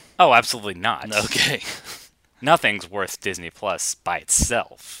subscription? Oh, absolutely not. Okay. Nothing's worth Disney Plus by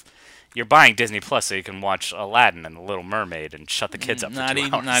itself. You're buying Disney Plus so you can watch Aladdin and The Little Mermaid and shut the kids up for 2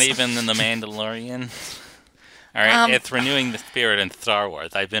 hours. Not even in The Mandalorian. All right, it's renewing the spirit in Star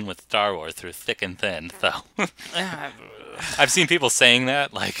Wars. I've been with Star Wars through thick and thin, so I've seen people saying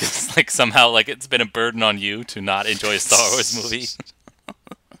that, like it's like somehow like it's been a burden on you to not enjoy a Star Wars movie.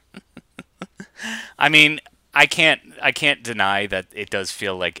 I mean, I can't deny that it does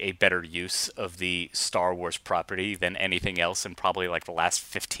feel like a better use of the Star Wars property than anything else in probably like the last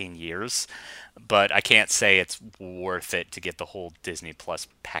 15 years. But I can't say it's worth it to get the whole Disney Plus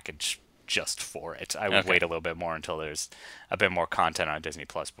package just for it. I would wait a little bit more until there's a bit more content on Disney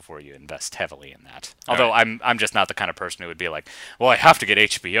Plus before you invest heavily in that. Although I'm just not the kind of person who would be like, well, I have to get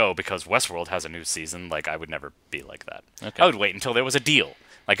HBO because Westworld has a new season. Like, I would never be like that. I would wait until there was a deal.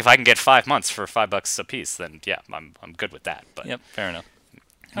 Like, if I can get 5 months for $5 a piece, then yeah, I'm good with that. But yep, fair enough.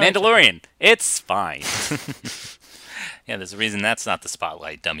 Mandalorian, it's fine. Yeah, there's a reason that's not the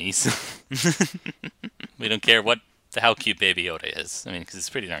spotlight, dummies. We don't care how cute Baby Yoda is. I mean, because it's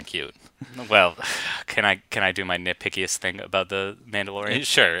pretty darn cute. Well, can I do my nitpickiest thing about the Mandalorian?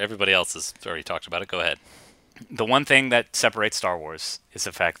 Sure. Everybody else has already talked about it. Go ahead. The one thing that separates Star Wars is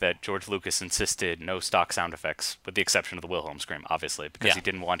the fact that George Lucas insisted no stock sound effects, with the exception of the Wilhelm scream, obviously, because he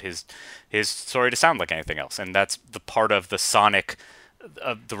didn't want his story to sound like anything else. And that's the part of the sonic,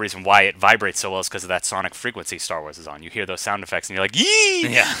 the reason why it vibrates so well is because of that sonic frequency Star Wars is on. You hear those sound effects and you're like, yee!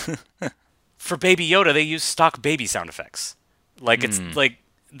 Yeah. For Baby Yoda, they use stock baby sound effects. Like, it's like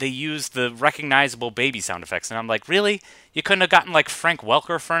they use the recognizable baby sound effects. And I'm like, really? You couldn't have gotten, like, Frank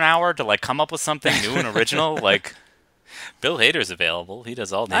Welker for an hour to, like, come up with something new and original? Like, Bill Hader's available. He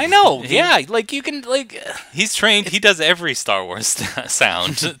does all the... I know, yeah. Like, you can, like... He's trained. He does every Star Wars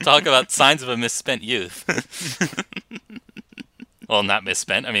sound. Talk about signs of a misspent youth. Well, not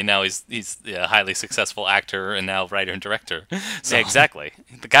misspent. I mean, now he's a highly successful actor and now writer and director. So. Exactly.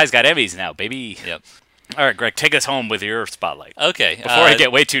 The guy's got Emmys now, baby. Yep. All right, Greg, take us home with your spotlight. Okay. Before I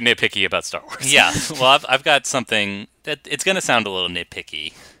get way too nitpicky about Star Wars. Yeah. Well, I've got something that it's going to sound a little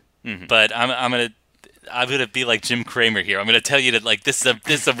nitpicky, but I'm gonna be like Jim Cramer here. I'm gonna tell you that like this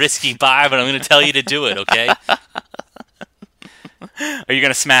is a risky buy, but I'm gonna tell you to do it. Okay. Are you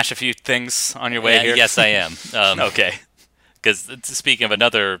gonna smash a few things on your way here? Yes, I am. Okay. Because speaking of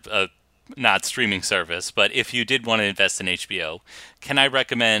another not streaming service, but if you did want to invest in HBO, can I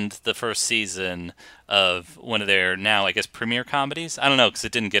recommend the first season of one of their now, I guess, premiere comedies? I don't know, because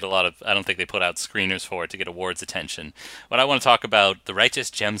it didn't get a lot of, I don't think they put out screeners for it to get awards attention. But I want to talk about The Righteous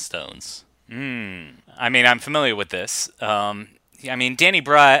Gemstones. I mean, I'm familiar with this. I mean, Danny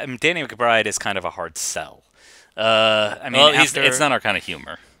McBride is kind of a hard sell. I mean, well, it's not our kind of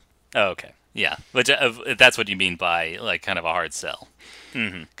humor. Oh, okay. Yeah, which that's what you mean by like kind of a hard sell.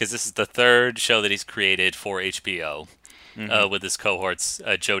 Because this is the third show that he's created for HBO with his cohorts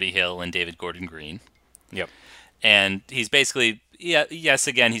Jody Hill and David Gordon Green. Yep. And he's basically, yes,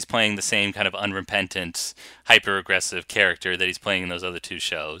 again, he's playing the same kind of unrepentant, hyper-aggressive character that he's playing in those other two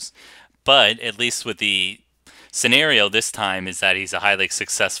shows. But at least with the scenario this time is that he's a highly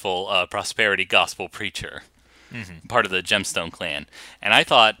successful prosperity gospel preacher. Part of the Gemstone clan. And I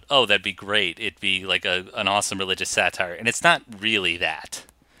thought, oh, that'd be great. It'd be like an awesome religious satire. And it's not really that.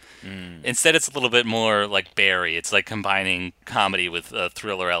 Instead, it's a little bit more like Barry. It's like combining comedy with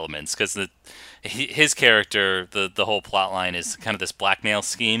thriller elements. Because his character, the whole plot line is kind of this blackmail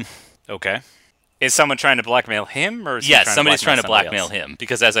scheme. Okay. Is someone trying to blackmail him, or is yes, somebody's trying to blackmail else? him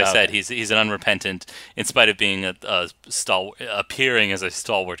because, as I said, he's an unrepentant. In spite of being appearing as a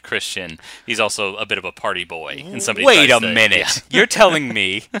stalwart Christian, he's also a bit of a party boy. And somebody Wait tries a to- minute! yeah. You're telling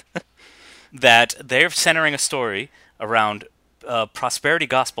me that they're centering a story around prosperity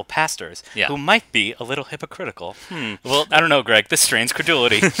gospel pastors who might be a little hypocritical. Well, I don't know, Greg. This strains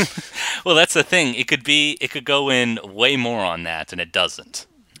credulity. Well, that's the thing. It could go in way more on that, and it doesn't.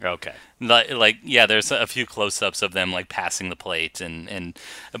 Okay. Like yeah, there's a few close-ups of them like passing the plate,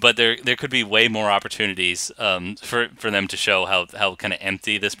 but there could be way more opportunities for them to show how kind of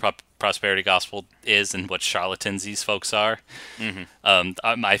empty this prosperity gospel is and what charlatans these folks are.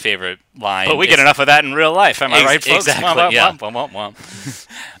 My favorite line. But we get enough of that in real life, am I right, folks? Exactly. Womp, Yeah. womp, womp, womp.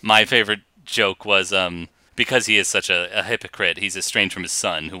 My favorite joke was because he is such a hypocrite, he's estranged from his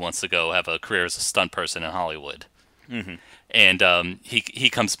son who wants to go have a career as a stunt person in Hollywood. And he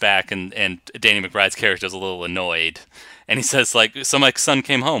comes back, and Danny McBride's character is a little annoyed. And he says, like, so my son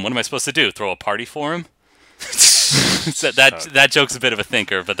came home. What am I supposed to do? Throw a party for him? So that joke's a bit of a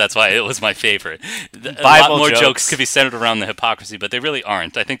thinker, but that's why it was my favorite. A lot more jokes could be centered around the hypocrisy, but they really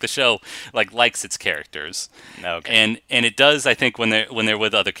aren't. I think the show likes its characters. Okay. And it does, I think, when they're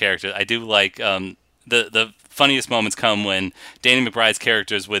with other characters. I do like the funniest moments come when Danny McBride's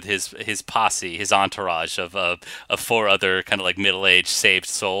character is with his posse, his entourage of four other kind of like middle-aged saved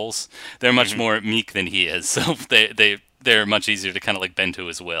souls. They're much more meek than he is, so they're much easier to kind of like bend to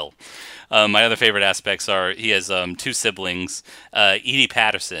his will. My other favorite aspects are he has two siblings, Edie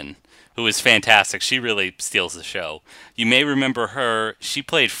Patterson, who is fantastic. She really steals the show. You may remember her. She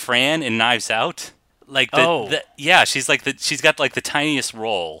played Fran in Knives Out. She's got like the tiniest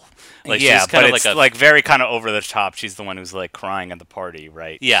role. Like, yeah, she's kind but of it's like very kind of over the top. She's the one who's like crying at the party,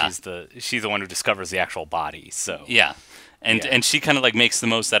 right? Yeah. She's the one who discovers the actual body. So yeah. And she kind of like makes the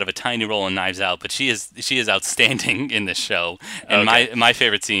most out of a tiny role in Knives Out, but she is outstanding in this show. And my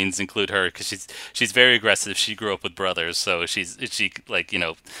favorite scenes include her because she's very aggressive. She grew up with brothers, so she like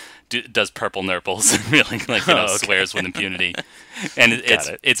does purple nurples and really swears with impunity. And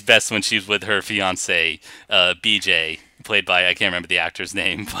it's best when she's with her fiance BJ, played by, I can't remember the actor's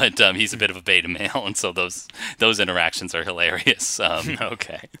name, but he's a bit of a beta male, and so those interactions are hilarious.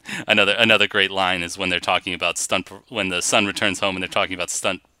 Okay. Another great line is when they're talking about when the son returns home and they're talking about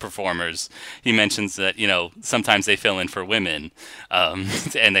stunt performers. He mentions that sometimes they fill in for women,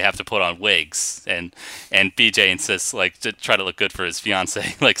 and they have to put on wigs, and BJ insists to try to look good for his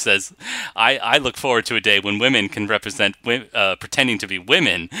fiance. Says, I look forward to a day when women can represent pretending to be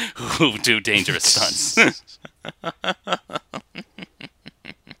women who do dangerous stunts.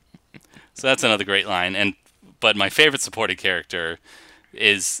 So that's another great line. But my favorite supporting character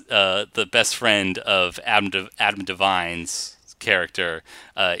is the best friend of Adam Devine's character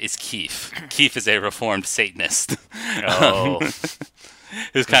is Keith. Keith is a reformed Satanist. Oh.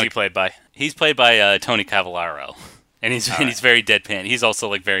 Who's he played by? He's played by Tony Cavallaro. And he's very deadpan. He's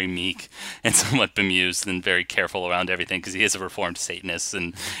also very meek and somewhat bemused and very careful around everything because he is a reformed Satanist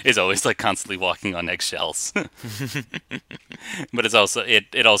and is always constantly walking on eggshells. But it's also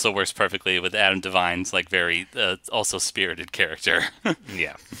it also works perfectly with Adam Devine's very also spirited character.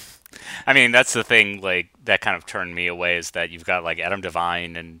 Yeah. I mean, that's the thing that kind of turned me away is that you've got Adam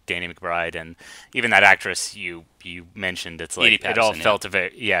Devine and Danny McBride and even that actress you mentioned. It's it all felt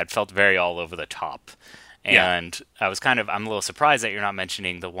it felt very all over the top. And I'm a little surprised that you're not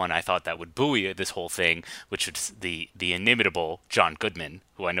mentioning the one I thought that would buoy this whole thing, which is the inimitable John Goodman,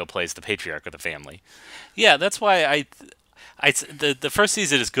 who I know plays the patriarch of the family. Yeah, that's why The first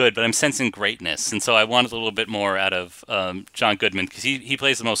season is good, but I'm sensing greatness, and so I wanted a little bit more out of John Goodman, because he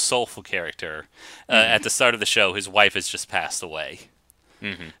plays the most soulful character. At the start of the show, his wife has just passed away.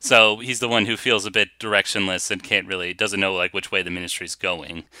 Mm-hmm. So he's the one who feels a bit directionless and doesn't know like which way the ministry's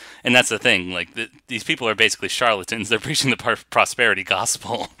going. And that's the thing, like these people are basically charlatans. They're preaching the prosperity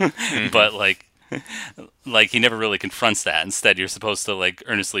gospel, but like he never really confronts that. Instead, you're supposed to like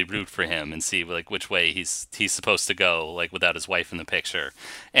earnestly root for him and see like which way he's supposed to go, like without his wife in the picture.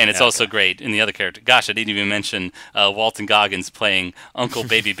 And it's also great in the other character. Gosh, I didn't even mention Walton Goggins playing Uncle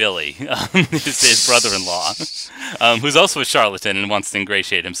Baby Billy, his brother-in-law, who's also a charlatan and wants to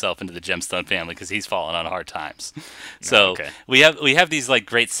ingratiate himself into the Gemstone family because he's fallen on hard times. So we have these like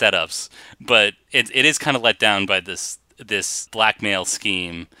great setups, but it is kind of let down by this blackmail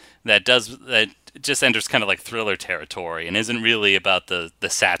scheme that just enters kind of like thriller territory and isn't really about the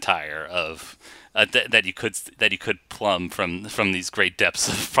satire of that you could plumb from these great depths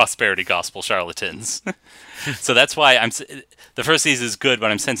of prosperity gospel charlatans. So that's why the first season is good,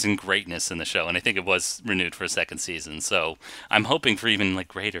 but I'm sensing greatness in the show, and I think it was renewed for a second season. So I'm hoping for even like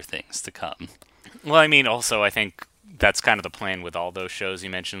greater things to come. Well, I mean, also I think that's kind of the plan with all those shows you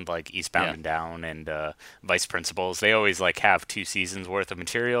mentioned, like Eastbound and Down and Vice Principals. They always like have 2 seasons worth of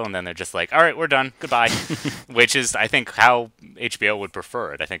material, and then they're just like, all right, we're done, goodbye. Which is, I think, how HBO would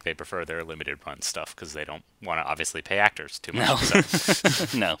prefer it. I think they prefer their limited run stuff because they don't want to obviously pay actors too much. No.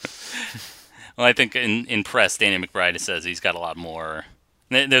 So. No. Well, I think in press, Danny McBride says he's got a lot more.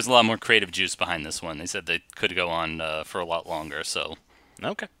 There's a lot more creative juice behind this one. They said they could go on for a lot longer. So,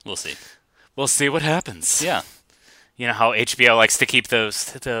 okay, we'll see. We'll see what happens. Yeah. You know how HBO likes to keep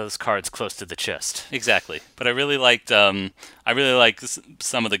those cards close to the chest. Exactly. But I really liked some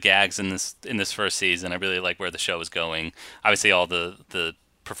of the gags in this first season. I really like where the show is going. Obviously, all the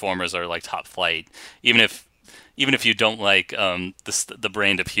performers are like top flight. Even if you don't like the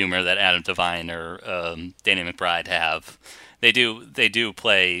brand of humor that Adam Devine or Danny McBride have, they do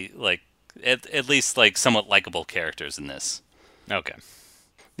play like at least like somewhat likable characters in this. Okay.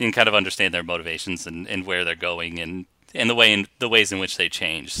 You can kind of understand their motivations and where they're going and the ways in which they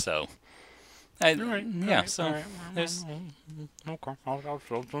change. So, there's okay. I'll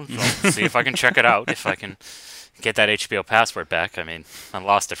see if I can check it out. If I can get that HBO password back. I mean, I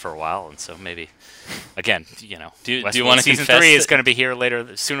lost it for a while, and so maybe again, you know, do you want to season 3 is going to be here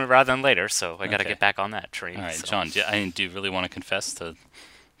sooner rather than later. So I got to get back on that train. All right, so. John. Do you really want to confess to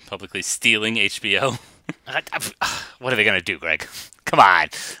publicly stealing HBO? What are they going to do, Greg? Come on.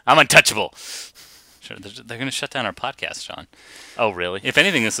 I'm untouchable. Sure, they're going to shut down our podcast, John. Oh, really? If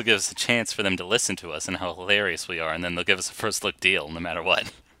anything, this will give us a chance for them to listen to us and how hilarious we are, and then they'll give us a first look deal no matter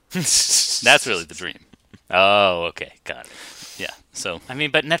what. That's really the dream. Oh, okay. Got it. Yeah. So I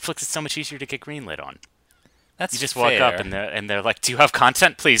mean, but Netflix is so much easier to get greenlit on. That's you just fair. walk up and they're like, "Do you have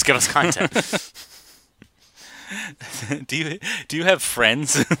content? Please give us content." Do you have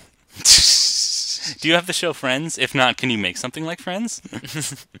Friends? Do you have the show Friends? If not, can you make something like Friends?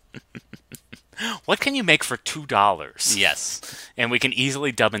 What can you make for $2? Yes. And we can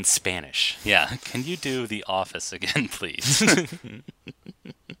easily dub in Spanish. Yeah. Can you do The Office again, please?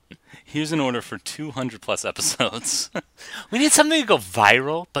 Here's an order for 200 plus episodes. We need something to go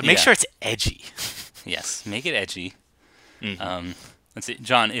viral, but make sure it's edgy. Yes, make it edgy. Mm-hmm. Let's see,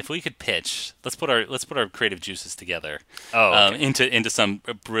 John. If we could pitch, let's put our creative juices together. Oh, okay. Into some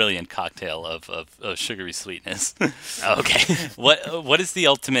brilliant cocktail of sugary sweetness. Okay. What is the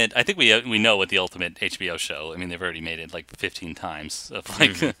ultimate? I think we know what the ultimate HBO show. I mean, they've already made it like 15 times. Of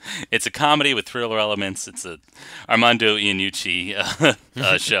like, it's a comedy with thriller elements. It's a Armando Iannucci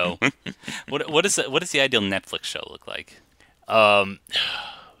show. What does the ideal Netflix show look like?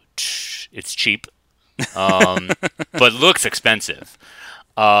 It's cheap. But looks expensive.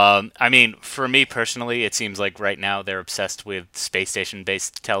 I mean, for me personally, it seems like right now they're obsessed with space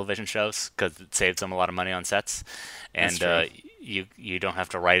station-based television shows because it saves them a lot of money on sets, and you don't have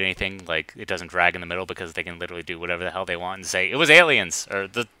to write anything. Like, it doesn't drag in the middle because they can literally do whatever the hell they want and say it was aliens or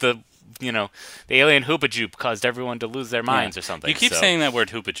the alien hoopa-joop caused everyone to lose their minds or something. You keep saying that word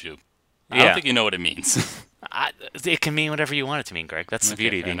hoopa-joop. I don't think you know what it means. It can mean whatever you want it to mean, Greg. That's the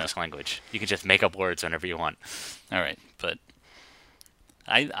beauty of the English language. You can just make up words whenever you want. All right, but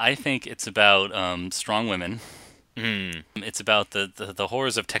I think it's about strong women. It's about the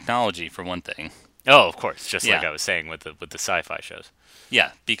horrors of technology, for one thing. Oh, of course, just like I was saying with the sci-fi shows.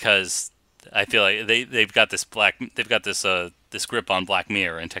 Yeah, because I feel like they've got this this grip on Black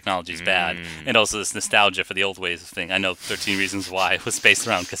Mirror and technology's bad, and also this nostalgia for the old ways of things. I know 13 Reasons Why was based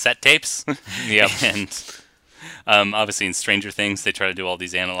around cassette tapes. Yep. Obviously, in Stranger Things, they try to do all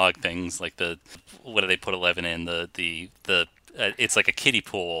these analog things, like what do they put 11 in? It's like a kiddie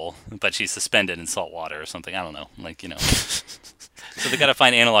pool, but she's suspended in salt water or something. I don't know. So they got to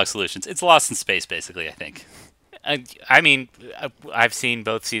find analog solutions. It's Lost in Space, basically, I think. I mean, I've seen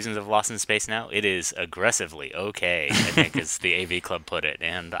both seasons of Lost in Space now. It is aggressively okay, I think, as the AV Club put it.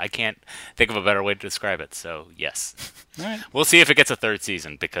 And I can't think of a better way to describe it. So, yes. All right. We'll see if it gets a third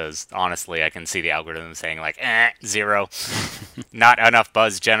season, because, honestly, I can see the algorithm saying, 0. Not enough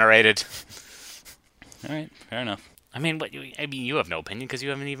buzz generated. All right. Fair enough. I mean, you have no opinion because you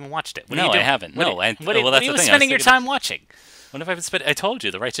haven't even watched it. I haven't. What are that's you the thing. spending your time watching? What have I been spending? I told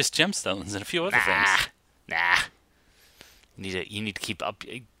you, The Righteous Gemstones and a few other things. Nah. You need to keep up.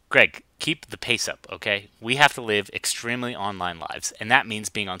 Greg, keep the pace up, okay? We have to live extremely online lives, and that means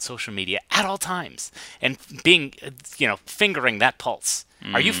being on social media at all times and being, fingering that pulse.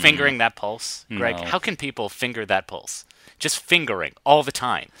 Are you fingering that pulse, Greg? No. How can people finger that pulse? Just fingering all the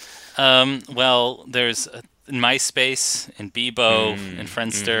time. Well, there's MySpace and Bebo and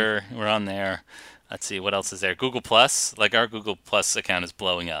Friendster. We're on there. Let's see, what else is there? Google Plus. Our Google Plus account is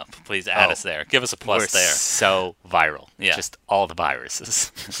blowing up. Please add us there. Give us a plus there. So viral. Yeah. Just all the viruses.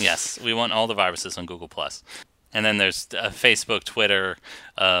 Yes, we want all the viruses on Google Plus. And then there's Facebook, Twitter,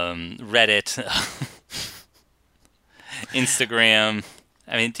 Reddit, Instagram.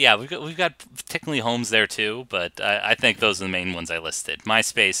 I mean, yeah, we've got technically homes there too, but I think those are the main ones I listed.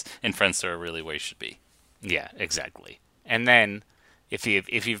 MySpace and Friendster are really where you should be. Yeah, exactly. And then, if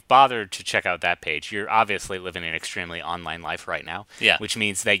you've bothered to check out that page, you're obviously living an extremely online life right now. Yeah. Which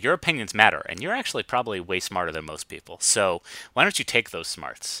means that your opinions matter, and you're actually probably way smarter than most people. So why don't you take those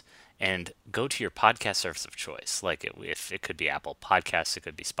smarts and go to your podcast service of choice? If it could be Apple Podcasts, it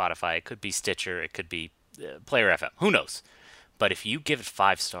could be Spotify, it could be Stitcher, it could be Player FM. Who knows? But if you give it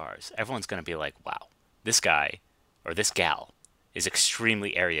 5 stars, everyone's going to be like, wow, this guy or this gal is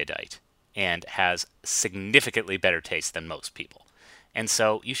extremely erudite and has significantly better taste than most people. And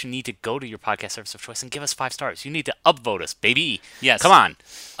so you should need to go to your podcast service of choice and give us 5 stars. You need to upvote us, baby. Yes. Come on.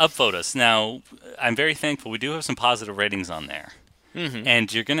 Upvote us. Now, I'm very thankful. We do have some positive ratings on there. Mm-hmm.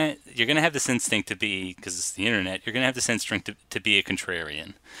 And you're gonna have this instinct to be, because it's the internet, you're gonna have this instinct to be a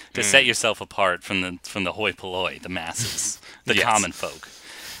contrarian, to set yourself apart from the hoi polloi, the masses, the common folk.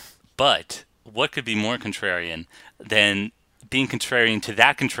 But what could be more contrarian than being contrarian to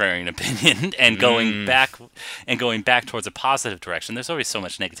that contrarian opinion and going back towards a positive direction? There's always so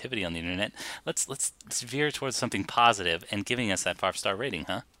much negativity on the internet. Let's veer towards something positive and giving us that 5-star rating,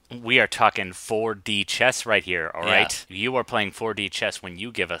 huh? We are talking 4D chess right here, all right? You are playing 4D chess when you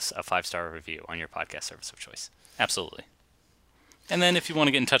give us a 5-star review on your podcast service of choice. Absolutely. And then if you want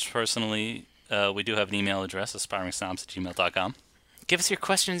to get in touch personally, we do have an email address, aspiringsnobs@gmail.com. Give us your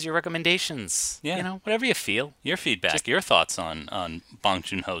questions, your recommendations. Yeah. Whatever you feel. Your feedback, your thoughts on Bong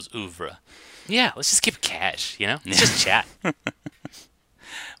Joon-ho's oeuvre. Yeah, let's just keep it cash, Let's just chat.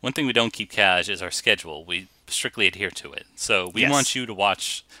 One thing we don't keep cash is our schedule. We strictly adhere to it. So we want you to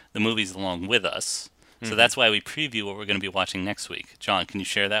watch the movies along with us. So that's why we preview what we're going to be watching next week. John, can you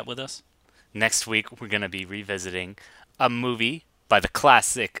share that with us? Next week, we're going to be revisiting a movie by the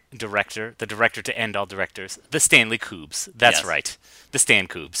classic director, the director to end all directors, the Stanley Kubrick. That's right. The Stan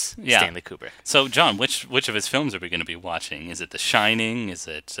Kubrick. Yeah. Stanley Kubrick. So, John, which of his films are we going to be watching? Is it The Shining? Is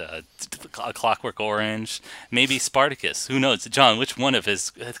it A Clockwork Orange? Maybe Spartacus? Who knows? John, which one of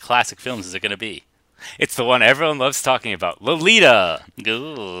his classic films is it going to be? It's the one everyone loves talking about, Lolita.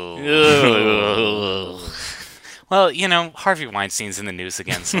 Ooh. Well, Harvey Weinstein's in the news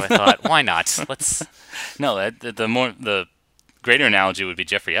again, so I thought, why not? Let's. No, the greater analogy would be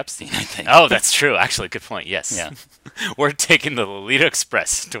Jeffrey Epstein, I think. Oh, that's true. Actually, good point. Yes. Yeah. We're taking the Lolita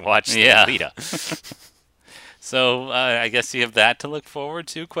Express to watch Lolita. So I guess you have that to look forward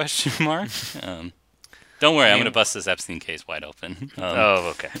to? ? Don't worry, I'm going to bust this Epstein case wide open.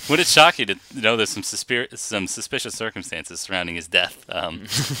 Okay. Would it shock you to know there's some suspicious circumstances surrounding his death?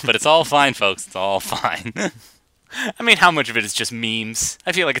 But it's all fine, folks. It's all fine. I mean, how much of it is just memes?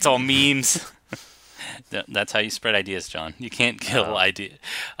 I feel like it's all memes. That's how you spread ideas, John. You can't kill idea.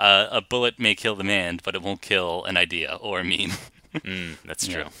 A bullet may kill the man, but it won't kill an idea or a meme. That's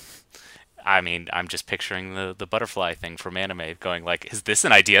true. I mean, I'm just picturing the butterfly thing from anime going like, is this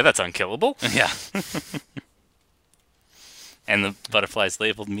an idea that's unkillable? Yeah. And the butterfly's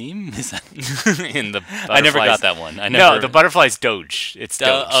labeled meme? Is that... I never got that one. No, the butterfly's Doge. It's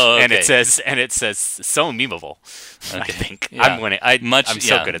Doge. Okay. And it says so memeable. Okay. I think. Yeah. I'm winning. I'm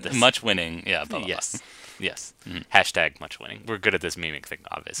so good at this. Much winning. Yeah. Blah, blah, yes. blah. Yes. Mm-hmm. # much winning. We're good at this meming thing,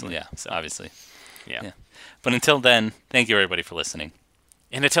 obviously. Yeah. So. Obviously. Yeah. But until then, thank you everybody for listening.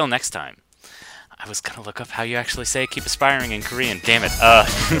 And until next time, I was gonna look up how you actually say keep aspiring in Korean. Damn it.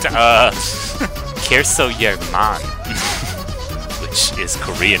 Kierso Yerman, which is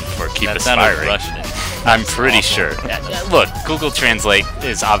Korean for keep aspiring. Russian. I'm pretty sure. Look, Google Translate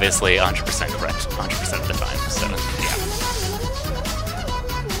is obviously 100% correct 100% of the